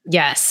bat.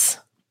 Yes.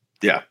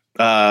 Yeah.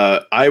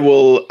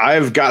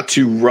 I've got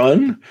to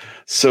run.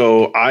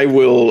 So I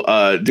will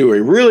do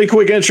a really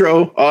quick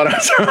intro on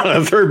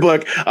a third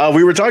book.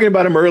 We were talking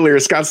about him earlier.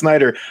 Scott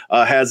Snyder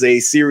has a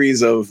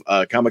series of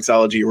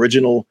Comixology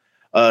original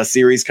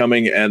series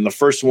coming, and the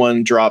first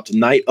one dropped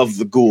Night of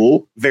the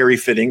Ghoul, very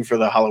fitting for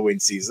the Halloween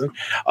season.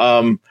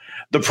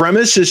 The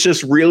premise is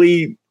just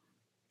really,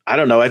 I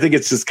don't know. I think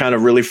it's just kind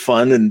of really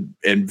fun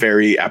and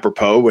very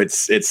apropos.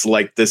 It's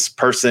like this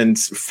person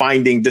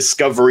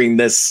discovering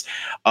this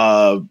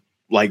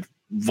like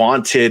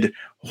vaunted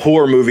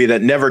horror movie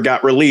that never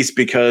got released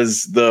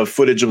because the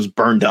footage was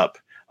burned up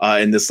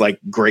in this like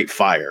great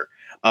fire.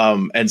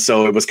 And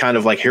so it was kind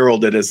of like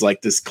heralded as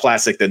like this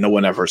classic that no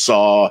one ever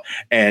saw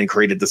and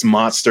created this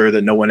monster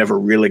that no one ever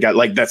really got,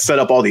 like that set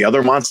up all the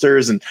other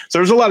monsters. And so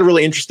there's a lot of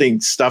really interesting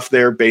stuff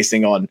there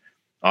basing on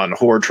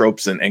horror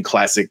tropes and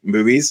classic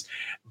movies.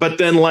 But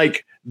then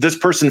like this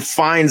person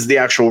finds the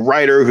actual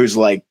writer who's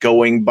like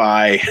going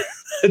by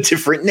a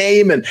different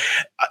name. And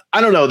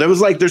I don't know,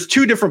 there's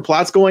two different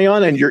plots going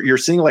on, and you're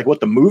seeing like what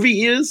the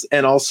movie is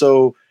and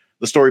also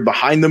the story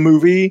behind the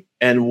movie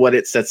and what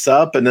it sets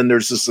up. And then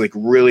there's this like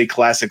really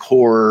classic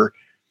horror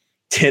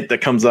tint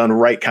that comes on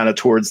right kind of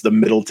towards the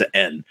middle to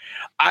end.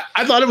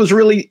 I thought it was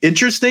really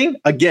interesting.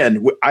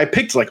 Again, I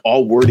picked like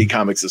all wordy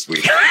comics this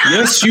week.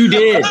 Yes, you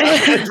did.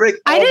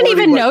 I didn't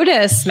even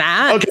notice,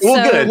 Matt. Okay,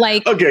 well, so, good.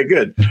 Like, okay,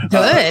 good.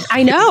 Good.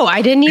 I know.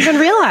 I didn't even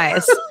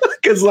realize.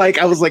 Because like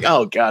I was like,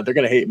 oh God, they're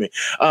gonna hate me.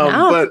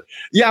 No. But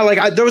yeah,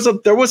 like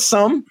there was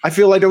some. I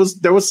feel like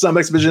there was some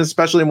exposition,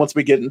 especially once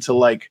we get into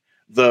like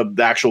the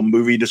actual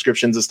movie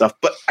descriptions and stuff.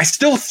 But I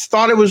still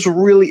thought it was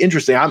really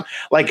interesting.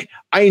 I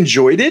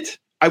enjoyed it.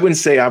 I wouldn't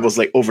say I was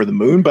like over the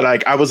moon, but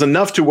I was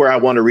enough to where I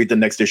want to read the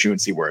next issue and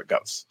see where it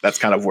goes. That's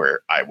kind of where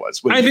I was.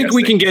 I think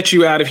we can get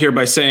you out of here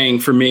by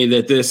saying, for me,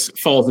 that this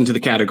falls into the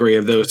category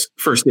of those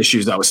first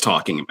issues I was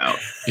talking about.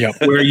 Yeah.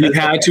 Where you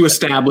had to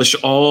establish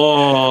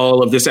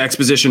all of this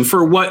exposition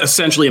for what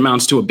essentially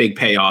amounts to a big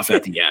payoff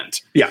at the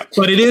end. Yeah.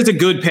 But it is a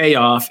good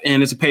payoff,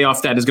 and it's a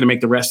payoff that is going to make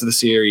the rest of the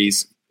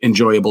series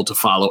enjoyable to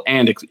follow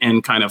and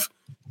kind of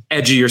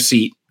edge of your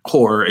seat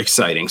horror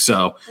exciting.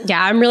 So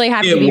yeah, I'm really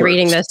happy to be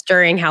reading this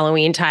during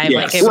Halloween time.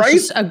 Yes. Like it was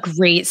just a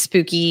great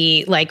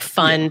spooky, like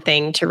fun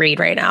thing to read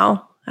right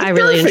now. I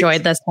really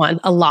enjoyed this one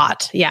a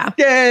lot. Yeah.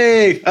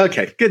 Yay.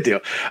 Okay, good deal.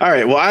 All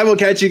right. Well, I will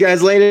catch you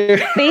guys later.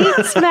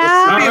 Thanks,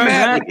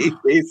 Matt.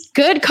 Peace.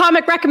 Good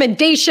comic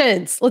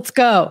recommendations. Let's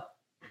go.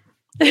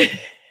 take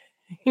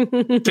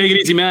it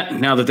easy, Matt.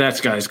 Now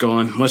that guy's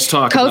going, let's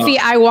talk. Kofi,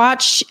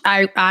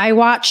 I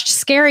watched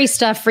scary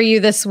stuff for you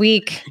this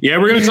week. Yeah,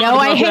 we're gonna talk about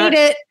I hate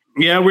it.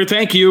 Yeah,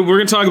 thank you. We're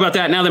going to talk about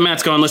that. Now that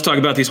Matt's gone, let's talk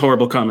about these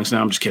horrible comics.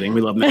 Now, I'm just kidding. We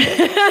love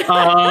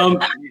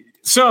Matt.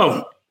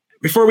 So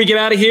before we get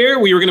out of here,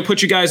 we were going to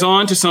put you guys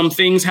on to some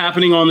things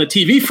happening on the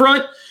TV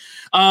front.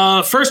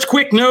 First,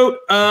 quick note,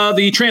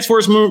 the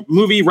Transformers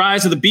movie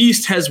Rise of the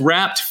Beast has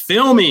wrapped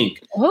filming.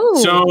 Ooh.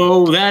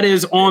 So that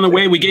is on the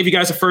way. We gave you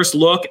guys a first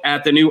look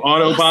at the new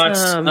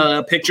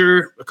Autobots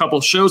picture a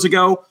couple shows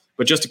ago.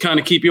 But just to kind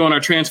of keep you on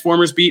our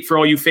Transformers beat for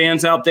all you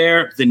fans out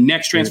there, the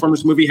next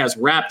Transformers movie has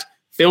wrapped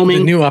filming.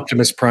 The new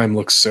Optimus Prime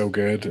looks so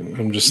good.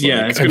 I'm just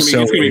it's I'm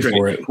gonna be ready great.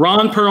 for it.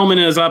 Ron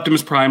Perlman as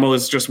Optimus Primal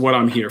is just what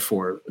I'm here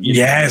for.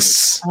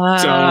 Yes.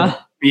 So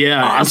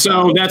yeah,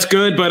 awesome. So that's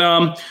good. But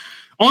on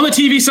the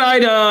TV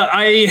side,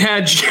 I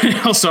had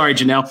sorry,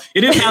 Janelle.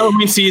 It is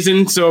Halloween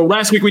season, so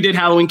last week we did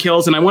Halloween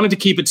Kills, and I wanted to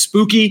keep it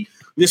spooky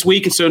this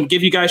week, and so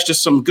give you guys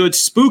just some good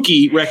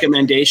spooky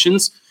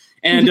recommendations.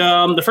 And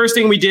the first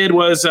thing we did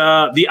was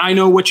the I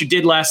Know What You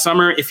Did Last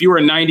Summer. If you were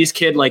a 90s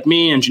kid like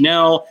me and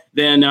Janelle,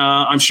 then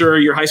I'm sure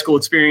your high school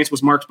experience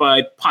was marked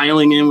by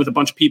piling in with a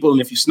bunch of people.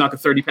 And if you snuck a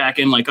 30-pack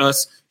in like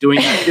us doing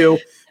that too,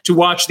 to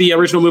watch the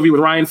original movie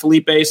with Ryan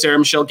Felipe, Sarah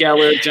Michelle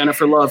Gellar,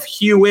 Jennifer Love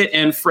Hewitt,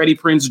 and Freddie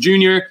Prinze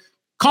Jr.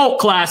 Cult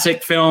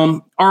classic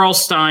film, R.L.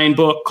 Stine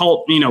book,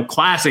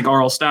 classic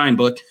R.L. Stine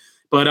book.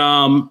 But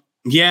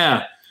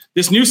yeah,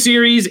 this new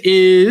series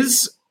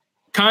is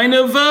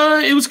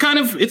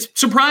it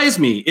surprised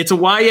me. It's a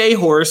YA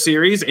horror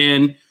series,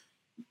 and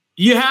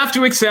you have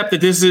to accept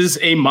that this is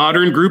a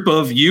modern group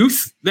of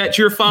youth that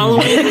you're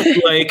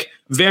following, like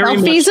very selfies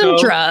much and so.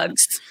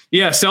 drugs.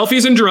 Yeah,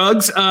 selfies and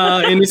drugs.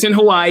 And it's in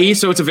Hawaii,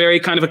 so it's a very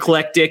kind of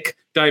eclectic,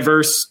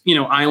 diverse,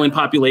 island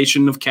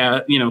population of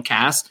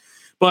cast.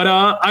 But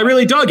I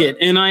really dug it,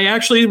 and I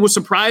actually was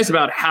surprised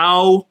about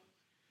how,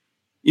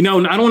 I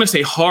don't want to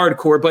say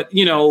hardcore, but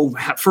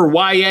for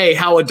YA,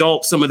 how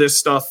adult some of this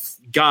stuff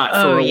got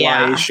for a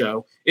YA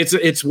show.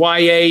 It's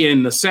YA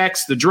in the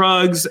sex, the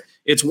drugs.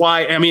 It's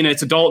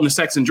it's adult in the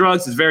sex and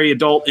drugs. It's very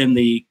adult in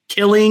the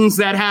killings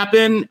that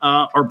happen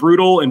are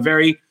brutal and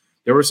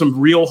there were some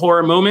real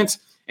horror moments.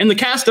 And the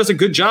cast does a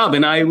good job.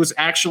 And I was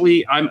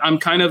actually, I'm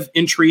kind of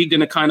intrigued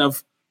in a kind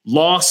of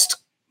lost,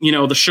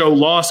 the show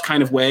Lost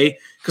kind of way,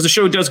 because the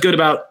show does good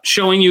about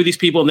showing you these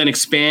people and then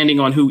expanding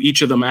on who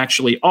each of them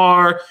actually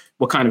are,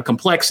 what kind of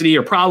complexity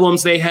or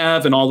problems they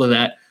have and all of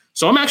that.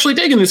 So I'm actually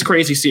digging this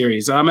crazy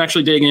series. I'm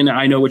actually digging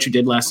I Know What You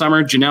Did Last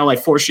Summer. Janelle, I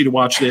forced you to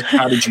watch this.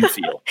 How did you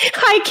feel?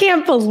 I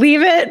can't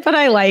believe it, but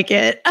I like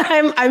it.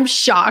 I'm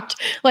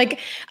shocked. Like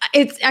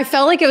I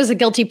felt like it was a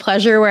guilty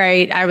pleasure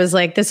where I was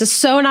like, this is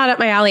so not up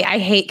my alley. I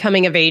hate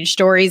coming of age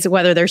stories,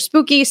 whether they're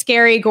spooky,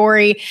 scary,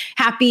 gory,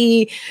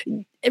 happy,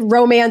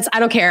 romance. I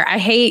don't care. I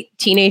hate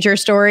teenager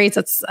stories.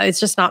 It's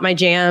just not my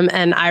jam.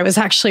 And I was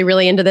actually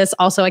really into this.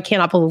 Also, I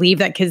cannot believe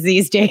that kids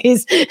these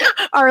days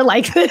are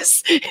like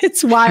this.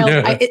 It's wild.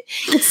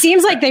 It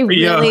seems like they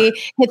really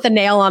hit the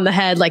nail on the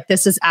head. Like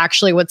this is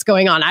actually what's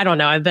going on. I don't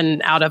know. I've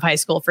been out of high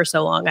school for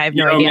so long. I have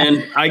no idea.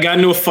 Man, I got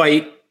into a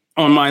fight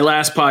on my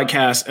last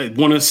podcast.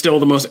 One of still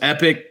the most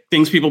epic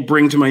things people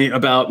bring to me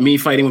about me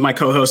fighting with my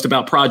co-host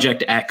about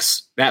Project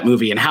X, that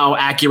movie, and how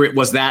accurate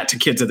was that to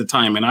kids at the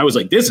time. And I was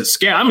like, this is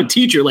scary. I'm a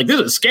teacher. Like, this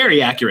is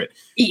scary accurate.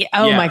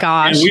 My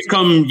gosh. And we've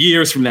come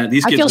years from that.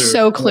 These kids I feel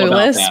so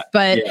clueless,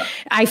 but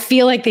I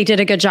feel like they did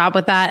a good job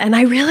with that. And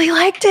I really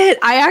liked it.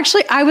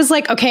 I was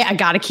like, okay, I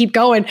got to keep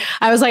going.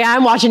 I was like,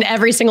 I'm watching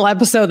every single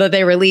episode that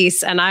they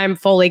release and I'm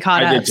fully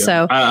caught up.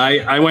 So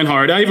I went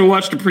hard. I even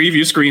watched a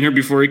preview screener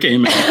before it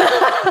came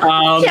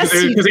out.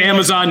 Because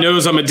Amazon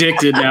knows I'm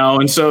addicted now.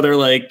 And so they're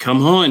like,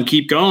 come on,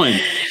 keep going.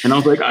 And I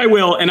was like, I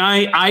will. And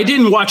I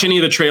didn't watch any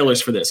of the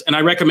trailers for this. And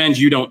I recommend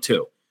you don't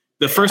too.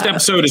 The first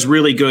episode is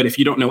really good if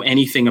you don't know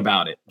anything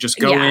about it. Just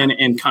go in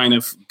and kind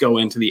of go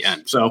into the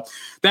end. So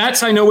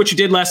that's I Know What You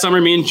Did Last Summer.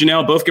 Me and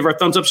Janelle both give our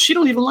thumbs up. She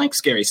don't even like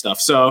scary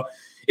stuff. So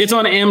it's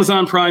on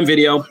Amazon Prime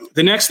Video.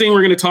 The next thing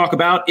we're going to talk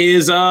about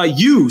is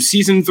You,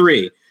 Season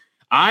 3.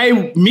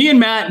 Me and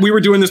Matt, we were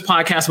doing this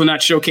podcast when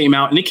that show came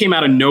out, and it came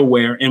out of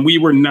nowhere. And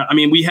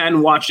we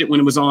hadn't watched it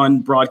when it was on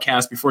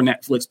broadcast before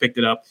Netflix picked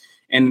it up.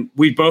 And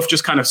we both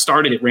just kind of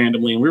started it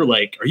randomly. And we were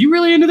like, are you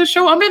really into this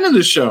show? I'm into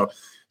this show.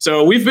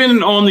 So we've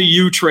been on the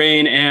You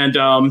train. And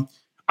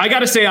I got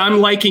to say, I'm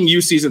liking You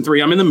Season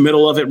 3. I'm in the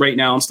middle of it right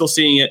now. I'm still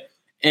seeing it.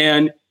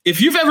 And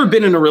if you've ever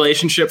been in a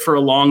relationship for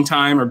a long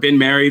time or been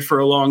married for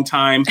a long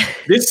time,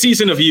 this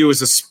season of You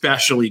is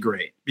especially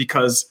great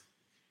because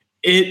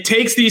it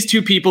takes these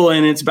two people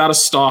and it's about a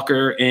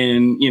stalker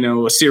and,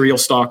 a serial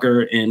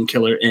stalker and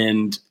killer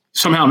and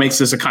somehow makes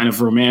this a kind of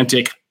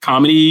romantic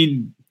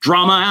comedy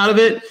drama out of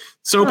it.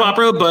 Soap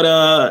opera.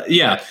 But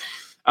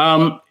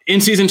in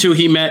season 2,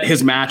 he met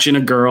his match in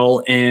a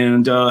girl,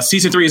 and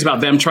season 3 is about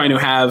them trying to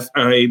have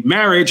a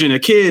marriage and a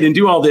kid and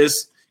do all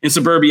this in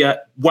suburbia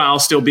while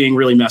still being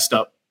really messed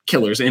up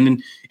killers.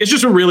 And it's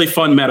just a really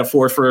fun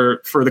metaphor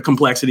for the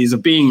complexities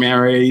of being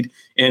married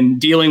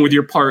and dealing with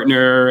your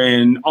partner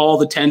and all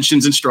the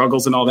tensions and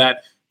struggles and all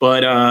that.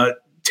 But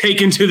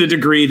taken to the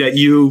degree that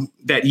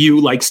you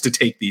likes to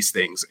take these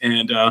things.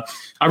 And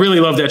I really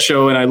love that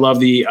show. And I love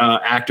the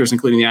actors,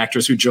 including the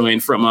actress who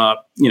joined from,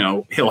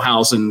 Hill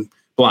House and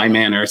Bly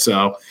Manor.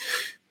 So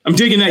I'm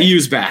digging that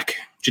You's back.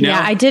 Janelle?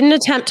 Yeah, I didn't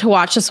attempt to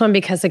watch this one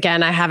because,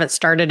 again, I haven't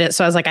started it.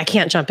 So I was like, I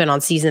can't jump in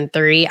on season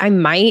 3. I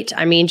might.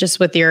 I mean, just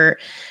with your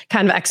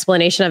kind of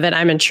explanation of it,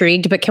 I'm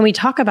intrigued. But can we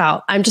talk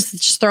about, I'm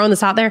just throwing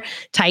this out there,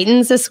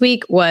 Titans this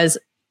week was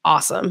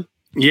awesome.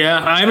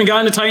 Yeah, I haven't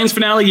gotten to Titans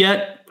finale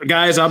yet.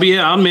 Guys, I'll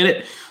admit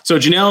it. So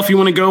Janelle, if you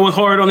want to go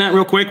hard on that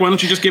real quick, why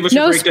don't you just give us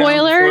no your breakdown?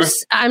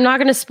 spoilers. I'm not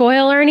going to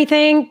spoil or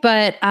anything,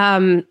 but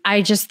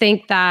I just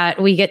think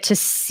that we get to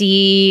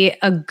see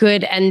a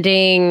good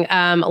ending,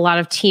 a lot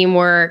of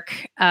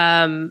teamwork,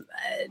 some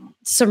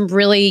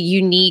really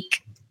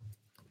unique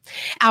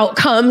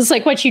outcomes,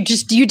 like what you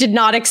did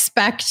not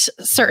expect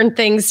certain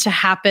things to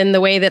happen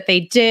the way that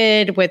they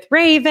did with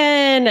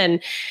Raven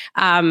and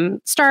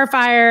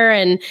Starfire,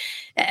 and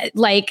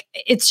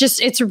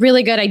it's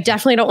really good. I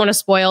definitely don't want to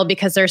spoil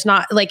because there's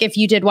not, like, if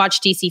you did watch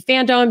DC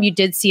Fandom, you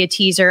did see a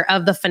teaser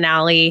of the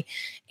finale,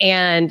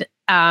 and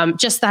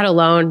just that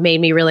alone made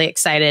me really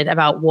excited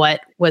about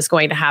what was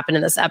going to happen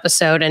in this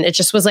episode. And it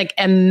just was like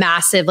a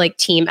massive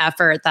team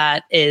effort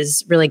that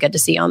is really good to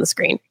see on the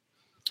screen.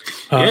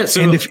 And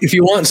if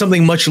you want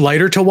something much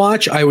lighter to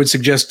watch, I would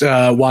suggest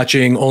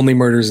watching Only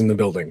Murders in the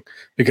Building,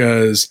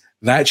 because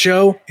that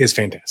show is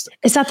fantastic.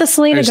 Is that the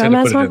Selena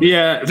Gomez one?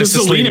 Yeah, the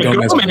Selena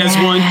Gomez one.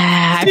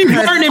 Steve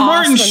Martin and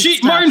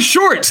Martin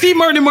Short. Steve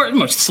Martin and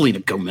Martin. Selena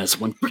Gomez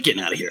one. We're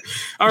getting out of here.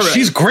 All right.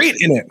 She's great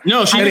in it.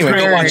 No, she's anyway,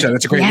 great. Go watch that.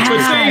 It's a great show.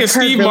 Saying a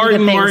Steve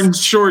Martin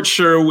Short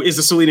show is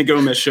a Selena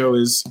Gomez show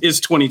is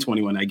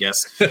 2021, I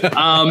guess.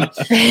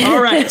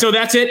 All right. So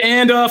that's it.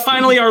 And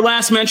finally, our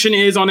last mention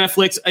is on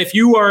Netflix. If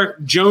you are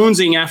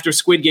jonesing after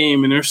Squid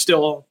Game and they're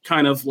still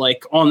kind of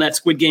on that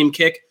Squid Game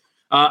kick,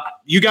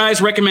 you guys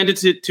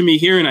recommended it to me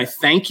here, and I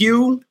thank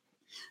you.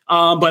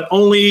 but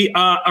only,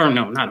 or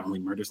no, not only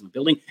Murders in the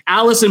Building.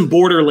 Alice in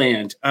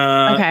Borderland.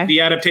 The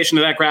adaptation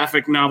of that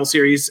graphic novel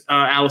series,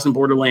 Alice in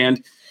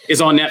Borderland, is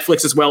on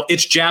Netflix as well.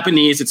 It's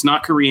Japanese. It's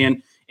not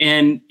Korean.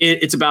 And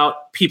it's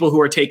about people who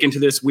are taken to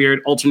this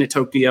weird alternate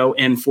Tokyo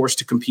and forced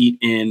to compete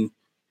in,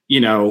 you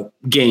know,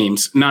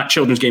 games, not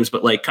children's games,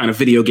 but like kind of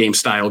video game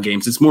style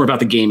games. It's more about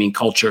the gaming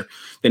culture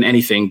than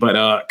anything,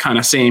 but kind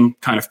of same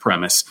kind of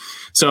premise.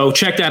 So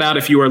check that out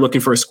if you are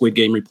looking for a Squid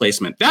Game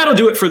replacement. That'll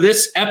do it for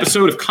this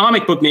episode of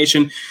Comic Book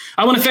Nation.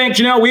 I want to thank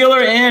Janelle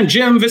Wheeler and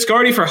Jim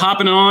Viscardi for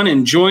hopping on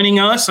and joining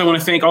us. I want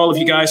to thank all of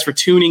you guys for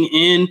tuning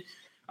in.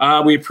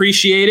 We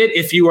appreciate it.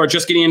 If you are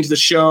just getting into the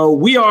show,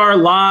 we are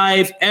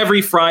live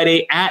every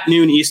Friday at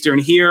noon Eastern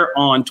here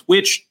on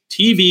Twitch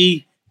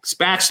TV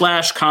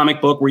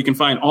 /comic book, where you can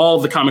find all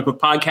of the comic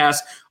book podcasts.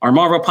 Our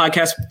Marvel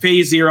podcast,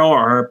 Phase Zero,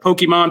 our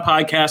Pokemon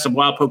podcast of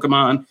Wild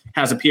Pokemon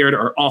has appeared,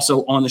 are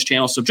also on this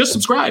channel. So just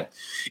subscribe.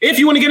 If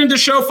you want to get into the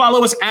show,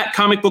 follow us at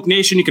Comic Book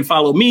Nation. You can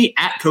follow me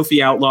at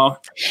Kofi Outlaw.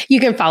 You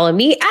can follow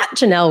me at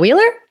Janelle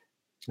Wheeler.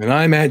 And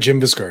I'm at Jim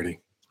Viscardi.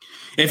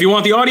 If you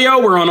want the audio,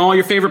 we're on all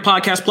your favorite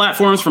podcast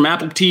platforms, from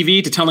Apple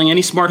TV to telling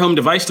any smart home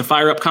device to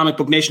fire up Comic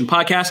Book Nation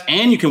podcast.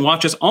 And you can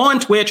watch us on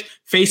Twitch,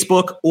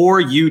 Facebook, or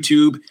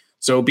YouTube.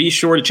 So be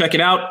sure to check it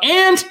out.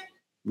 And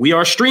we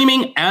are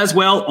streaming as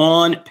well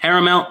on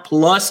Paramount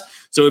Plus.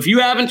 So if you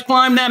haven't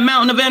climbed that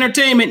mountain of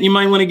entertainment, you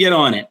might want to get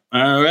on it.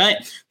 All right.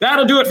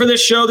 That'll do it for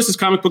this show. This is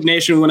Comic Book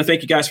Nation. We want to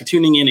thank you guys for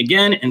tuning in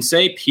again and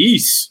say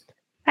peace.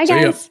 Bye,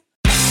 guys.